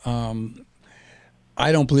 Mm-hmm.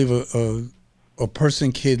 I don't believe a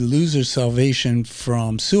person could lose their salvation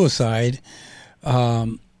from suicide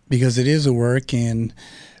because it is a work, and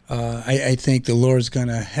I think the Lord's going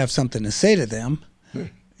to have something to say to them.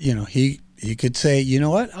 He could say, you know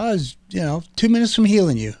what, I was, 2 minutes from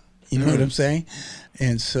healing you. You know what I'm saying?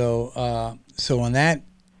 And so on that,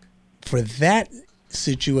 for that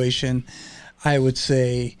situation, I would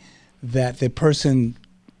say that the person,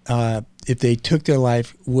 if they took their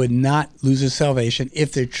life, would not lose their salvation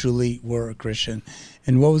if they truly were a Christian.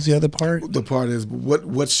 And what was the other part? The part is,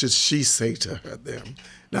 what should she say to them?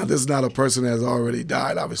 Now, this is not a person that has already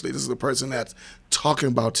died, obviously. This is a person that's talking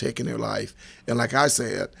about taking their life. And like I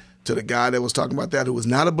said, to the guy that was talking about that who was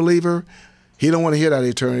not a believer, he don't want to hear that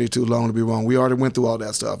eternity too long to be wrong. We already went through all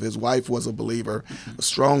that stuff. His wife was a believer, a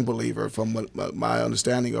strong believer from what my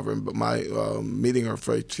understanding of her, my meeting her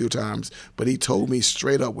for a few times. But he told me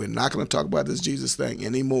straight up, we're not going to talk about this Jesus thing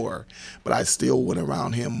anymore. But I still went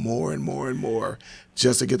around him more and more and more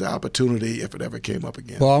just to get the opportunity if it ever came up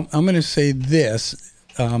again. Well, I'm going to say this.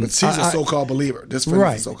 But she's a so-called believer. This friend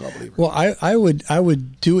is a so-called believer. Well, I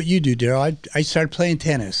would do what you do, Daryl. I started playing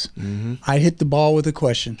tennis. Mm-hmm. I'd hit the ball with a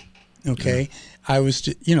question. Okay, I was,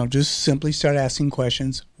 just simply start asking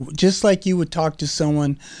questions, just like you would talk to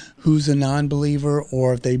someone who's a non-believer,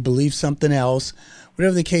 or if they believe something else,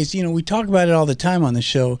 whatever the case. We talk about it all the time on the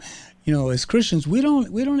show. As Christians, we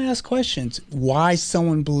don't ask questions why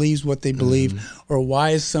someone believes what they believe, or why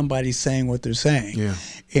is somebody saying what they're saying. Yeah.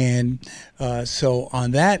 And so on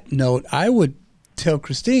that note, I would tell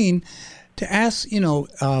Christine to ask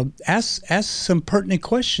some pertinent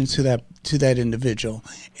questions to that individual,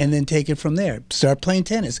 and then take it from there. Start playing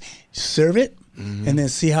tennis, serve it, and then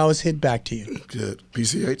see how it's hit back to you. Good.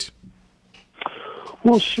 PCH?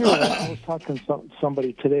 Well, sure. I was talking to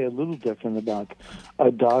somebody today a little different about a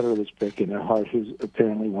daughter that's breaking their heart who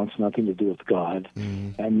apparently wants nothing to do with God,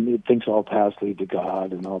 and thinks all paths lead to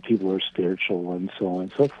God, and all people are spiritual, and so on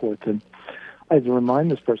and so forth. And I had to remind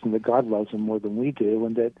this person that God loves them more than we do,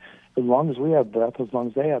 and that as long as we have breath, as long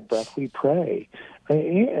as they have breath, we pray.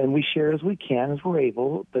 And we share as we can, as we're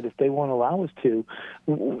able, but if they won't allow us to,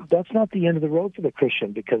 that's not the end of the road for the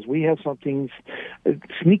Christian, because we have something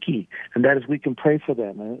sneaky, and that is we can pray for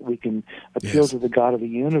them, and we can appeal to the God of the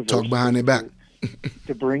universe. Talk behind their back.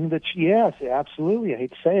 To bring yes, absolutely. I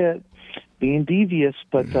hate to say it, being devious,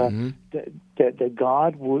 but that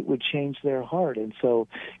God would change their heart. And so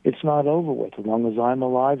it's not over with, as long as I'm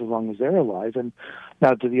alive, as long as they're alive. And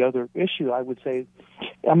now to the other issue, I would say,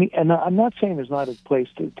 and I'm not saying there's not a place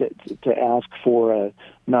to ask for a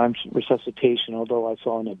non-resuscitation, although I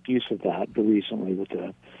saw an abuse of that recently with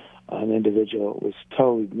an individual. It was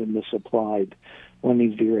totally misapplied. One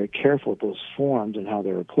needs to be very careful with those forms and how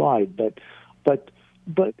they're applied. But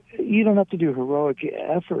but you don't have to do heroic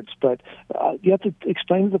efforts. But you have to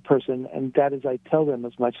explain to the person, and that is, I tell them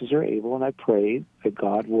as much as they're able, and I pray that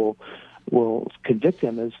God will convict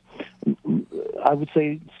them. As I would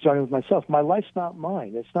say, starting with myself, my life's not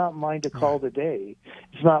mine. It's not mine to call the day.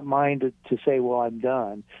 It's not mine to say, well, I'm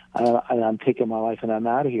done, and I'm taking my life and I'm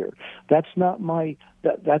out of here. That's not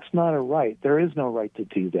that's not a right. There is no right to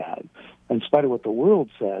do that. In spite of what the world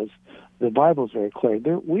says, the Bible is very clear.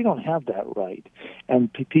 We don't have that right.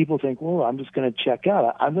 And people think, well, I'm just going to check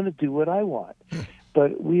out. I'm going to do what I want.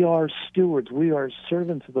 But we are stewards. We are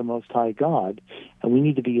servants of the Most High God, and we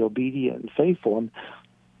need to be obedient and faithful. And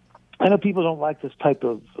I know people don't like this type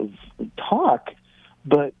of talk,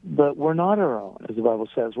 but we're not our own, as the Bible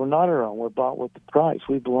says. We're not our own. We're bought with the price.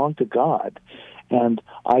 We belong to God. And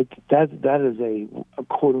that is a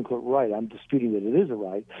quote-unquote right. I'm disputing that it is a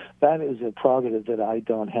right. That is a prerogative that I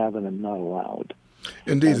don't have and am not allowed.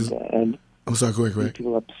 Indeed. And I'm sorry, go ahead.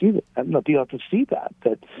 People have to see that. No, people have to see that.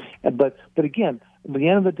 But again, at the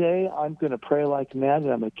end of the day, I'm going to pray like mad,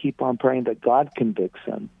 and I'm going to keep on praying that God convicts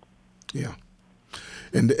him. Yeah.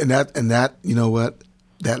 And that, you know what?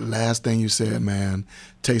 That last thing you said, man,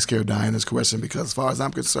 takes care of Diana's question, because as far as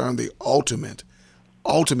I'm concerned, the ultimate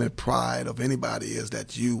pride of anybody is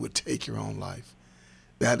that you would take your own life.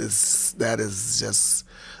 That is just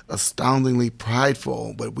astoundingly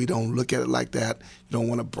prideful, but we don't look at it like that. You don't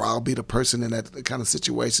want to browbeat a person in that kind of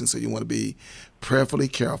situation, so you want to be prayerfully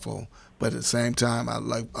careful. But at the same time, I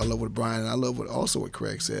love what Brian, and I love what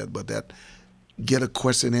Craig said, but that get a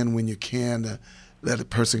question in when you can to let a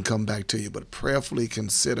person come back to you, but prayerfully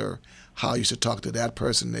consider how you should talk to that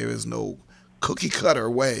person. There is no cookie-cutter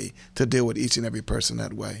way to deal with each and every person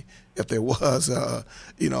that way. If there was,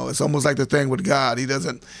 it's almost like the thing with God. He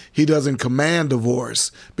doesn't command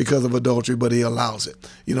divorce because of adultery, but he allows it.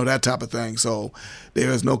 That type of thing. So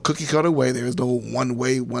there is no cookie-cutter way. There is no one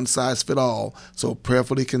way, one size fit all. So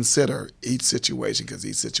prayerfully consider each situation, because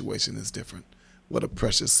each situation is different. What a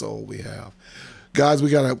precious soul we have. Guys, we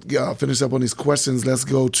gotta finish up on these questions. Let's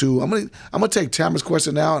go to. I'm gonna take Tamara's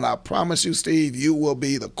question now, and I promise you, Steve, you will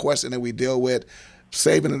be the question that we deal with,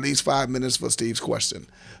 saving at least 5 minutes for Steve's question.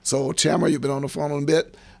 So, Tamara, you've been on the phone a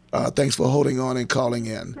bit. Thanks for holding on and calling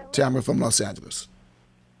in. Tamara from Los Angeles.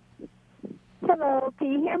 Hello,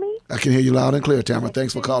 can you hear me? I can hear you loud and clear, Tamara.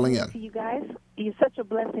 Thanks for calling in. To you guys, you're such a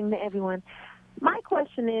blessing to everyone. My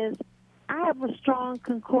question is, I have a strong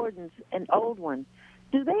concordance, an old one.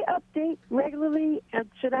 Do they update regularly?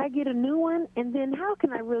 Should I get a new one? And then how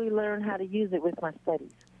can I really learn how to use it with my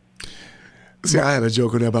studies? See, I had a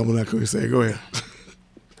joke on that, but I'm not going to say it. Go ahead.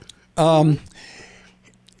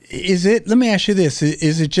 Let me ask you this.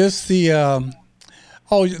 Is it just the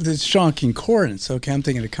strong concordance? Okay, I'm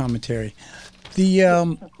thinking of commentary. It's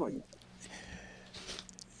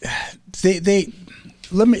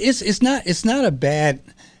not a bad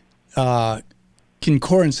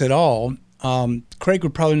concordance at all. Craig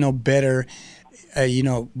would probably know better,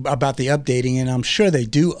 about the updating, and I'm sure they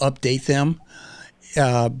do update them.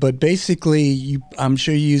 But basically, I'm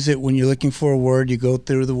sure you use it when you're looking for a word. You go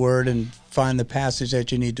through the word and find the passage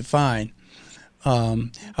that you need to find. I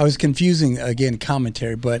was confusing again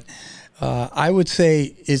commentary, but I would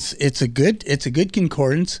say it's a good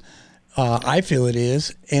concordance. I feel it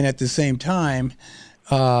is, and at the same time,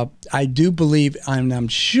 I do believe, and I'm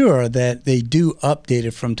sure that they do update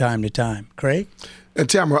it from time to time. Craig? And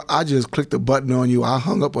Tamara, I just clicked the button on you. I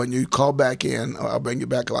hung up on you. Call back in. I'll bring you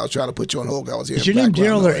back. I was trying to put you on hold. I was here. Is your name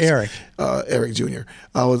Daryl or Eric? Eric Jr.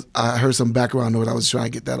 I heard some background noise. I was trying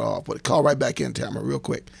to get that off. But call right back in, Tamara, real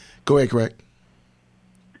quick. Go ahead, Craig.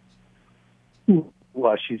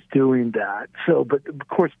 While she's doing that. So, but of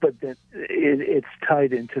course, then it's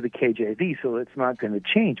tied into the KJV, so it's not going to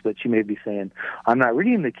change. But she may be saying, "I'm not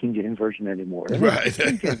reading the King James Version anymore." Right. The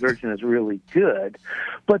King James Version is really good,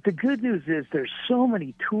 but the good news is there's so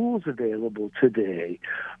many tools available today.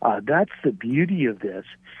 That's the beauty of this,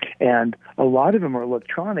 and a lot of them are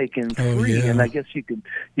electronic and free. Yeah. And I guess you could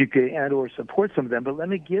add or support some of them. But let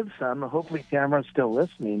me give some. Hopefully, Tamara's still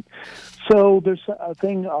listening. So there's a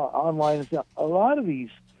thing online. A lot of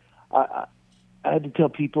these, I had to tell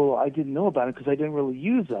people I didn't know about it because I didn't really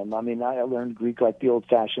use them. I mean, I learned Greek like the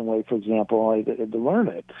old-fashioned way, for example. I had to learn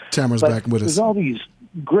it. Tamara's back with us. There's all these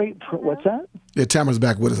great. What's that? Yeah, Tamara's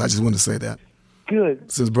back with us. I just wanted to say that.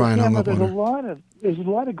 Good. Since Brian hung up on her. There's a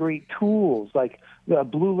lot of great tools like the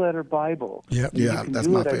Blue Letter Bible. Yep. Yeah, that's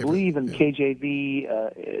my favorite. I believe in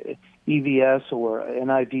KJV, EVS, or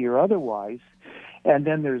NIV, or otherwise. And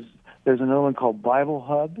then there's another one called Bible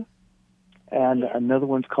Hub, and another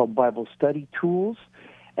one's called Bible Study Tools.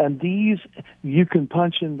 and these you can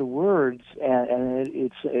punch in the words, and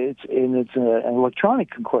it's an electronic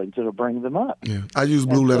concordance that'll bring them up. Yeah, I use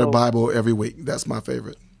Blue Letter Bible every week. That's my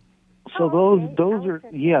favorite. So those are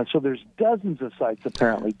So there's dozens of sites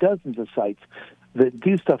that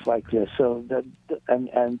do stuff like this. So that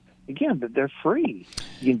and again, but they're free.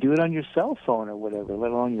 You can do it on your cell phone or whatever,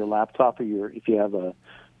 let alone your laptop or if you have a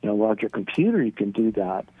larger computer, you can do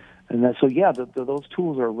that. And those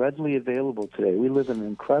tools are readily available today. We live in an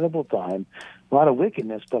incredible time, a lot of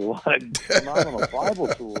wickedness, but a lot of phenomenal Bible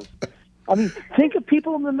tools. I mean, think of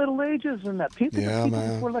people in the Middle Ages and that people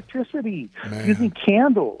before electricity, using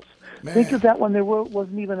candles. Man. Think of that when there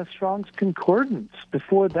wasn't even a Strong's Concordance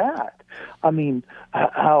before that. I mean,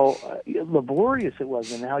 how laborious it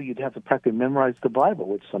was and how you'd have to practically memorize the Bible,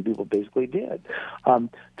 which some people basically did,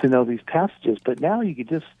 to know these passages. But now you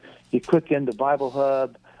click into Bible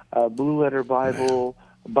Hub, Blue Letter Bible,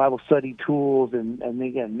 Bible Study Tools, and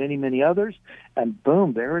again, many, many others, and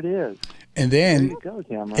boom, there it is. And then, there you go,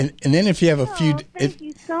 Tamara. And then if you have a few... Thank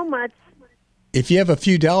you so much. If you have a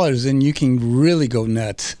few dollars, then you can really go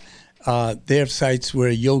nuts. They have sites where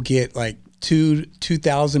you'll get like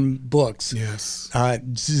 2,000 books,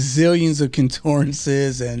 zillions of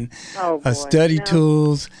conconcordances and study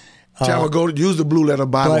tools. Tamara, go use the Blue Letter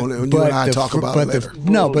Bible, and you and I talk about it later.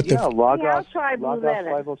 Logos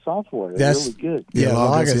Bible software. It's really good. Yeah,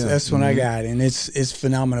 Logos. That's what I got, and it's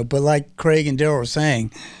phenomenal. But like Craig and Daryl were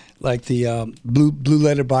saying, like the Blue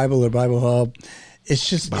Letter Bible or Bible Hub, it's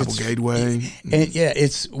just Bible Gateway. And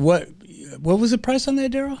it's what was the price on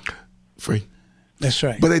that, Daryl? Free. That's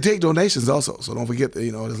right. But they take donations also, so don't forget that,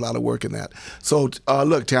 there's a lot of work in that. So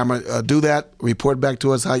look, Tamara, do that. Report back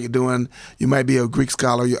to us how you're doing. You might be a Greek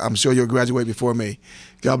scholar. I'm sure you'll graduate before me.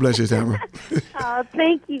 God bless you, Tamara.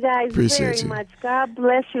 Thank you guys Appreciate very you. much. God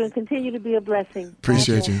bless you and continue to be a blessing.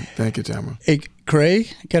 Appreciate you. Thank you, Tamara. Hey,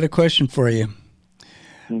 Craig, I got a question for you.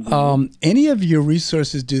 Mm-hmm. Any of your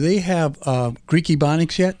resources, do they have Greek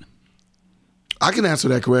Ebonics yet? I can answer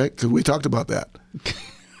that, Craig, because we talked about that.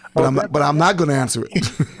 But I'm not going to answer it.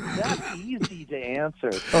 That's easy to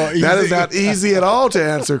answer. That is not easy at all to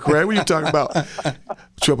answer, Craig. What are you talking about?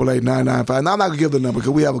 888-995. Now, I'm not going to give the number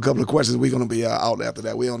because we have a couple of questions. We're going to be out after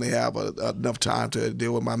that. We only have enough time to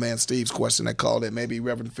deal with my man Steve's question that called in. Maybe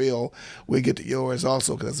Reverend Phil, we'll get to yours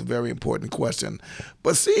also because that's a very important question.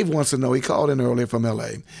 But Steve wants to know, he called in earlier from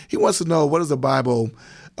L.A. He wants to know, what does the Bible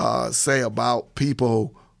say about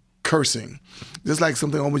people cursing? Just like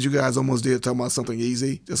something almost you guys almost did, talking about something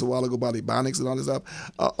easy just a while ago about Ebonics and all this stuff.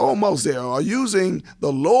 Almost there, are using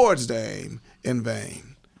the Lord's name in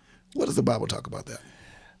vain. What does the Bible talk about that?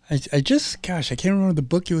 I can't remember the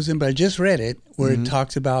book it was in, but I just read it where it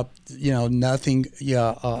talks about, nothing,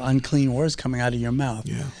 unclean words coming out of your mouth.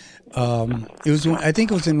 Yeah. I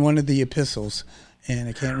think it was in one of the epistles, and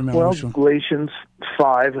I can't remember which one. Galatians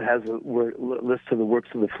 5 has a list of the works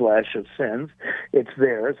of the flesh of sins. It's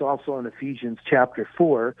there. It's also in Ephesians chapter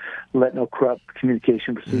 4. Let no corrupt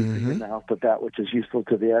communication proceed from your mouth, but that which is useful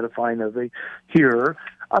to the edifying of the hearer.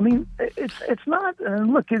 I mean, it's not.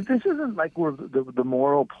 Look, this isn't like we're the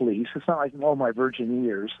moral police. It's not like my virgin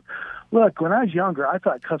ears. Look, when I was younger, I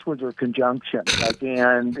thought cuss words were conjunctions, like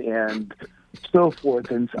and so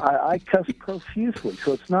forth, and I cuss profusely.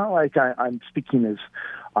 So it's not like I'm speaking as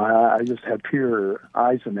I just have pure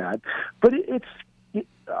eyes in that. But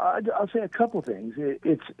I'll say a couple things.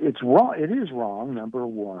 It's wrong. It is wrong. Number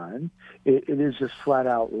one, it is just flat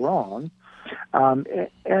out wrong. And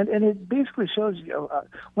it basically shows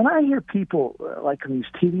when I hear people like on these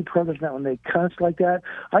TV programs now when they cuss like that,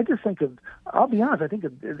 I just think of, I'll be honest, I think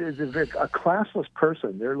of it as a classless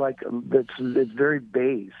person. They're like, it's very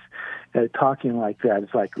base talking like that.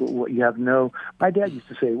 It's like what you have no. My dad used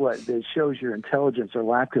to say, "What it shows your intelligence or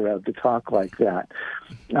lack thereof to talk like that."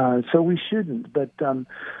 So we shouldn't, but.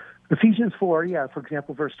 Ephesians 4, for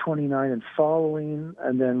example, verse 29 and following,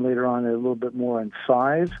 and then later on a little bit more in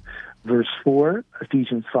 5, verse 4,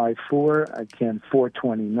 Ephesians 5:4, again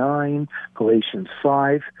 4:29, Galatians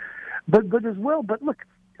 5. But as well, but look,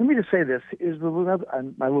 let me just say this,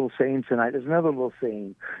 my little saying tonight, there's another little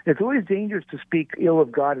saying. It's always dangerous to speak ill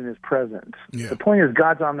of God in his presence. Yeah. The point is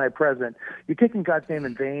God's omnipresent. You're taking God's name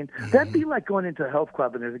in vain. That'd be like going into a health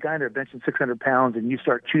club and there's a guy in there benching 600 pounds and you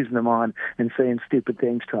start choosing him on and saying stupid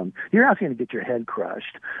things to him. You're asking to get your head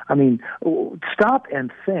crushed. I mean, stop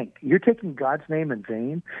and think. You're taking God's name in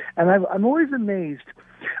vain. And I'm always amazed.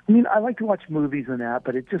 I mean, I like to watch movies and that,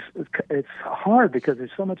 but it's hard because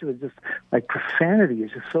there's so much of it just like profanity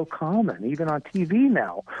is just so common, even on TV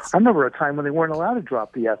now. I remember a time when they weren't allowed to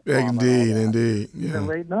drop the F-bomb. Indeed. Yeah.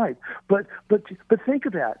 Late night. But think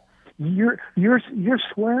of that. You're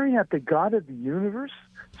swearing at the God of the universe,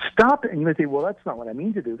 Stop it. And you might say, well, that's not what I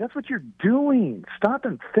mean to do. That's what you're doing. Stop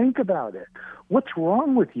and think about it. What's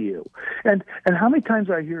wrong with you? And how many times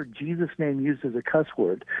I hear Jesus' name used as a cuss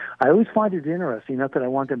word? I always find it interesting, not that I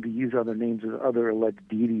want them to use other names of other alleged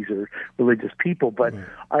deities or religious people, but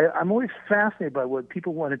I'm always fascinated by what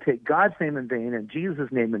people want to take God's name in vain and Jesus'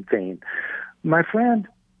 name in vain. My friend,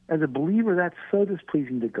 as a believer, that's so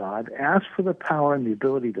displeasing to God. Ask for the power and the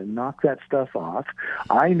ability to knock that stuff off.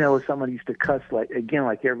 I know someone used to cuss like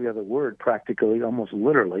every other word, practically, almost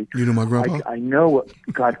literally. You know my grandpa? I know what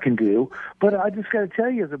God can do, but I just got to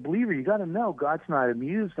tell you, as a believer, you got to know God's not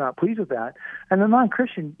amused, not pleased with that. And the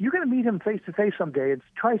non-Christian, you're going to meet him face to face someday, and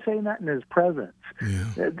try saying that in his presence.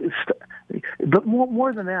 Yeah. But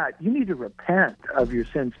more than that, you need to repent of your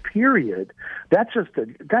sins. Period. That's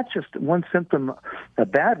just one symptom, a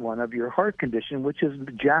bad one, of your heart condition, which is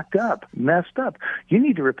jacked up, messed up. You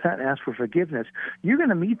need to repent and ask for forgiveness. You're going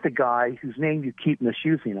to meet the guy whose name you keep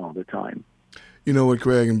misusing all the time. You know what,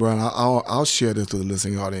 Craig and Brian, I'll share this with the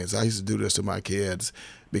listening audience. I used to do this to my kids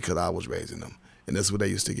because I was raising them. And this is what they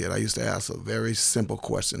used to get. I used to ask a very simple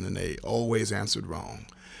question, and they always answered wrong.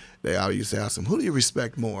 I used to ask them, who do you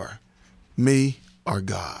respect more, me or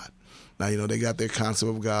God? Now, you know, they got their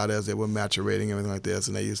concept of God as they were maturating and everything like this,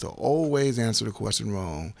 and they used to always answer the question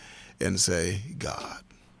wrong and say God,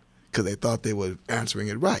 because they thought they were answering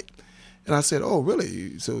it right. And I said, oh,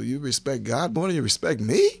 really? So you respect God more than you respect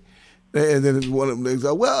me? And then one of them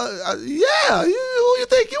goes, well, yeah, who you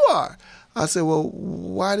think you are? I said, well,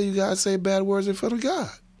 why do you guys say bad words in front of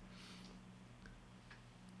God?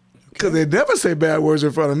 Because they never say bad words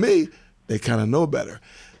in front of me. They kind of know better.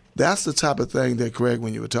 That's the type of thing that, Craig,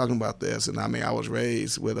 when you were talking about this, and I mean, I was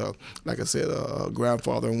raised with, like I said, a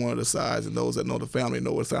grandfather on one of the sides, and those that know the family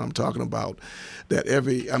know what side I'm talking about, that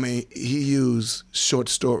he used short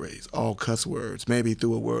stories, all cuss words, maybe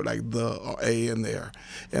threw a word like the or a in there.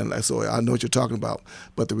 And so I know what you're talking about.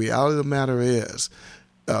 But the reality of the matter is,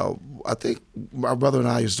 I think my brother and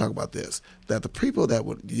I used to talk about this, that the people that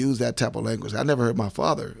would use that type of language, I never heard my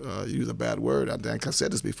father use a bad word. I think I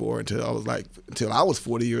said this before until I was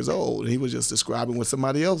 40 years old, and he was just describing what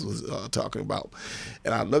somebody else was talking about.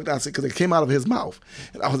 And I looked, I said, because it came out of his mouth,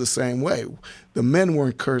 and I was the same way. The men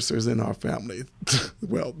weren't cursors in our family.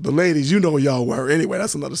 Well, the ladies, you know y'all were. Anyway,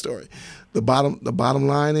 that's another story. The bottom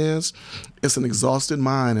line is, it's an exhausted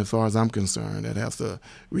mind, as far as I'm concerned, that has to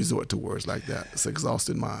resort to words like that. It's an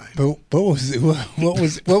exhausted mind. But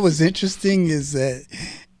what was interesting is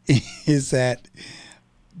that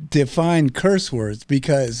define curse words,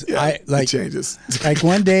 because it changes. Like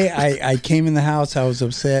one day I came in the house, I was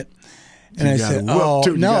upset, and I said, no.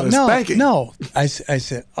 I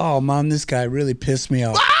said, oh, Mom, this guy really pissed me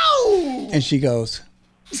off. Wow! And she goes,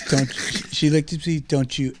 she looked at me,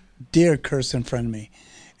 don't you dare curse in front of me.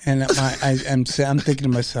 And I'm thinking to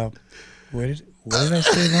myself, what did I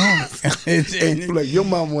say wrong? Like, your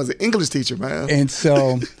mom was an English teacher, man. And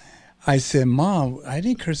so I said, Mom, I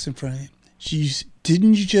didn't curse in front of him.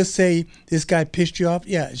 Didn't you just say this guy pissed you off?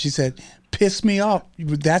 Yeah. She said, piss me off.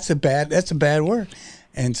 That's a bad word.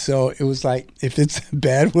 And so it was like, if it's a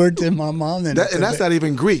bad word to my mom, then that's not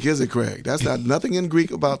even Greek, is it, Craig? That's not nothing in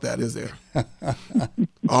Greek about that, is there?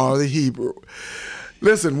 Or the Hebrew.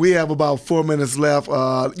 Listen, we have about 4 minutes left.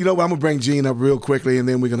 I'm going to bring Gene up real quickly, and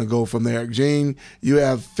then we're going to go from there. Gene, you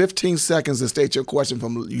have 15 seconds to state your question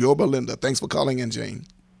from Yorba Linda. Thanks for calling in, Gene.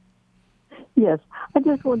 Yes. I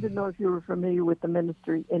just wanted to know if you were familiar with the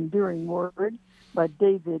ministry Enduring Word by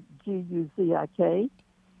David Guzik.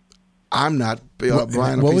 I'm not.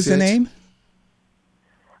 Brian, what was the name?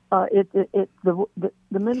 The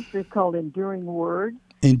ministry is called Enduring Word.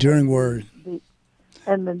 Enduring Word.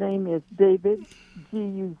 And the name is David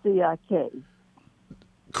Guzik.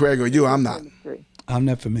 Craig, or you? I'm not. I'm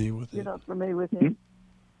not familiar with it. You're not familiar with him?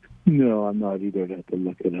 No, I'm not either. I'd have to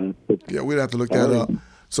look it up. But, yeah, we'd have to look that up.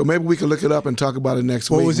 So maybe we can look it up and talk about it next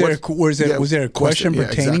week. Was there a question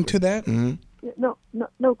pertaining to that? Mm-hmm. Yeah,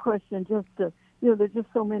 no question. Just there's just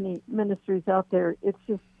so many ministries out there. It's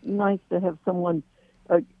just nice to have someone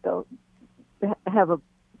have a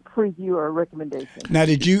preview or a recommendation. Now,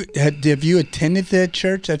 have you attended that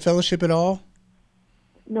church, that fellowship at all?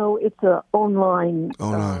 No, it's a online.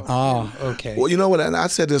 Okay. Well, you know what? And I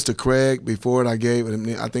said this to Craig before, and I gave it.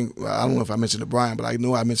 I don't know if I mentioned it to Brian, but I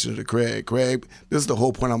know I mentioned it to Craig. Craig, this is the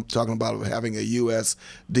whole point I'm talking about, of having a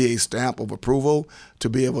USDA stamp of approval to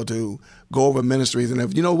be able to go over ministries. And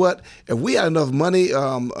if you know what, if we had enough money,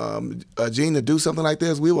 Gene, to do something like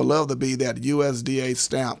this, we would love to be that USDA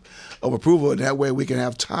stamp of approval. And that way we can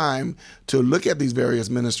have time to look at these various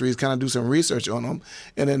ministries, kind of do some research on them,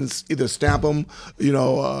 and then either stamp them,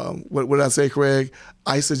 what did I say, Craig?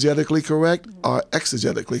 Eisegetically correct or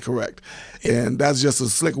exegetically correct. And that's just a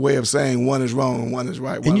slick way of saying one is wrong and one is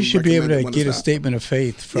right. And you should be able to get a statement of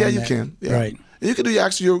faith from that. Yeah, you can. Yeah. Right. And you can do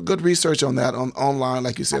actually your good research on that online,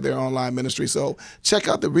 like you said, their online ministry. So check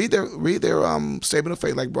out read their statement of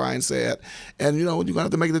faith, like Brian said, and you're gonna have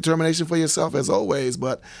to make a determination for yourself as always.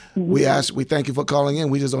 But we thank you for calling in.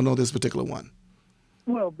 We just don't know this particular one.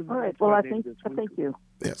 Well, all right. Well, I thank you.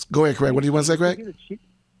 Yes. Go ahead, Craig. What do you want to say, Craig?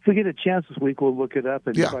 If we get a chance this week, we'll look it up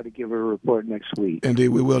and try to give a report next week. Indeed,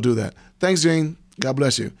 we will do that. Thanks, Gene. God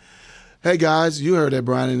bless you. Hey, guys, you heard that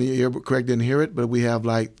Brian in the ear, but Craig didn't hear it, but we have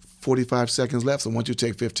like 45 seconds left, so why don't you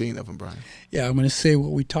take 15 of them, Brian? Yeah, I'm going to say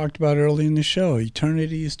what we talked about early in the show.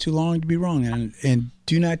 Eternity is too long to be wrong, and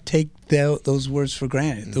do not take those words for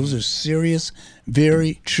granted. Mm-hmm. Those are serious,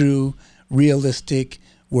 very true, realistic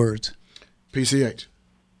words. PCH.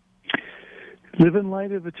 Live in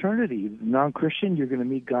light of eternity. Non-Christian, you're going to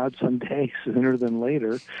meet God someday, sooner than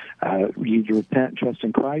later. You repent, trust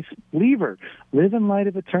in Christ. Believer, live in light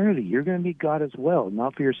of eternity. You're going to meet God as well,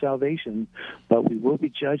 not for your salvation, but we will be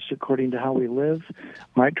judged according to how we live.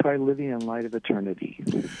 Might try living in light of eternity.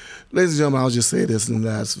 Ladies and gentlemen, I'll just say this in the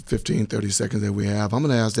last 15, 30 seconds that we have. I'm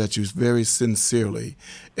going to ask that you very sincerely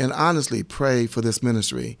and honestly pray for this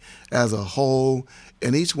ministry as a whole,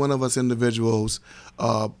 and each one of us individuals,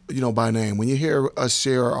 by name. When you hear us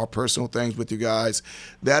share our personal things with you guys,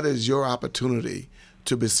 that is your opportunity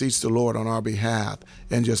to beseech the Lord on our behalf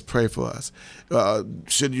and just pray for us.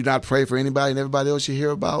 Should you not pray for anybody and everybody else you hear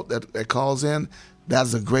about that calls in?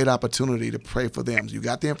 That's a great opportunity to pray for them. You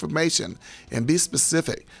got the information, and be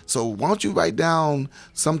specific. So why don't you write down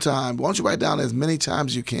as many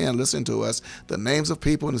times as you can, listen to us, the names of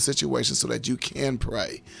people and the situations so that you can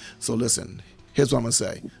pray. So listen, here's what I'm going to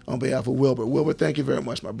say on behalf of Wilbert. Wilbert, thank you very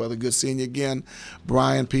much, my brother. Good seeing you again.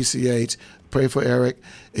 Brian, PCH, pray for Eric.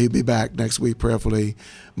 He'll be back next week prayerfully.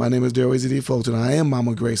 My name is Daryl Z.D. Fulton. I am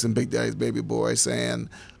Mama Grace and Big Daddy's baby boy, saying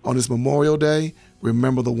on this Memorial Day,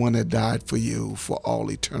 remember the one that died for you for all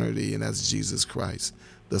eternity, and that's Jesus Christ,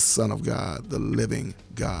 the Son of God, the living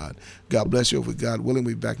God. God bless you. With God willing,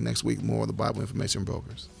 we'll be back next week more of the Bible Information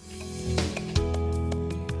Brokers.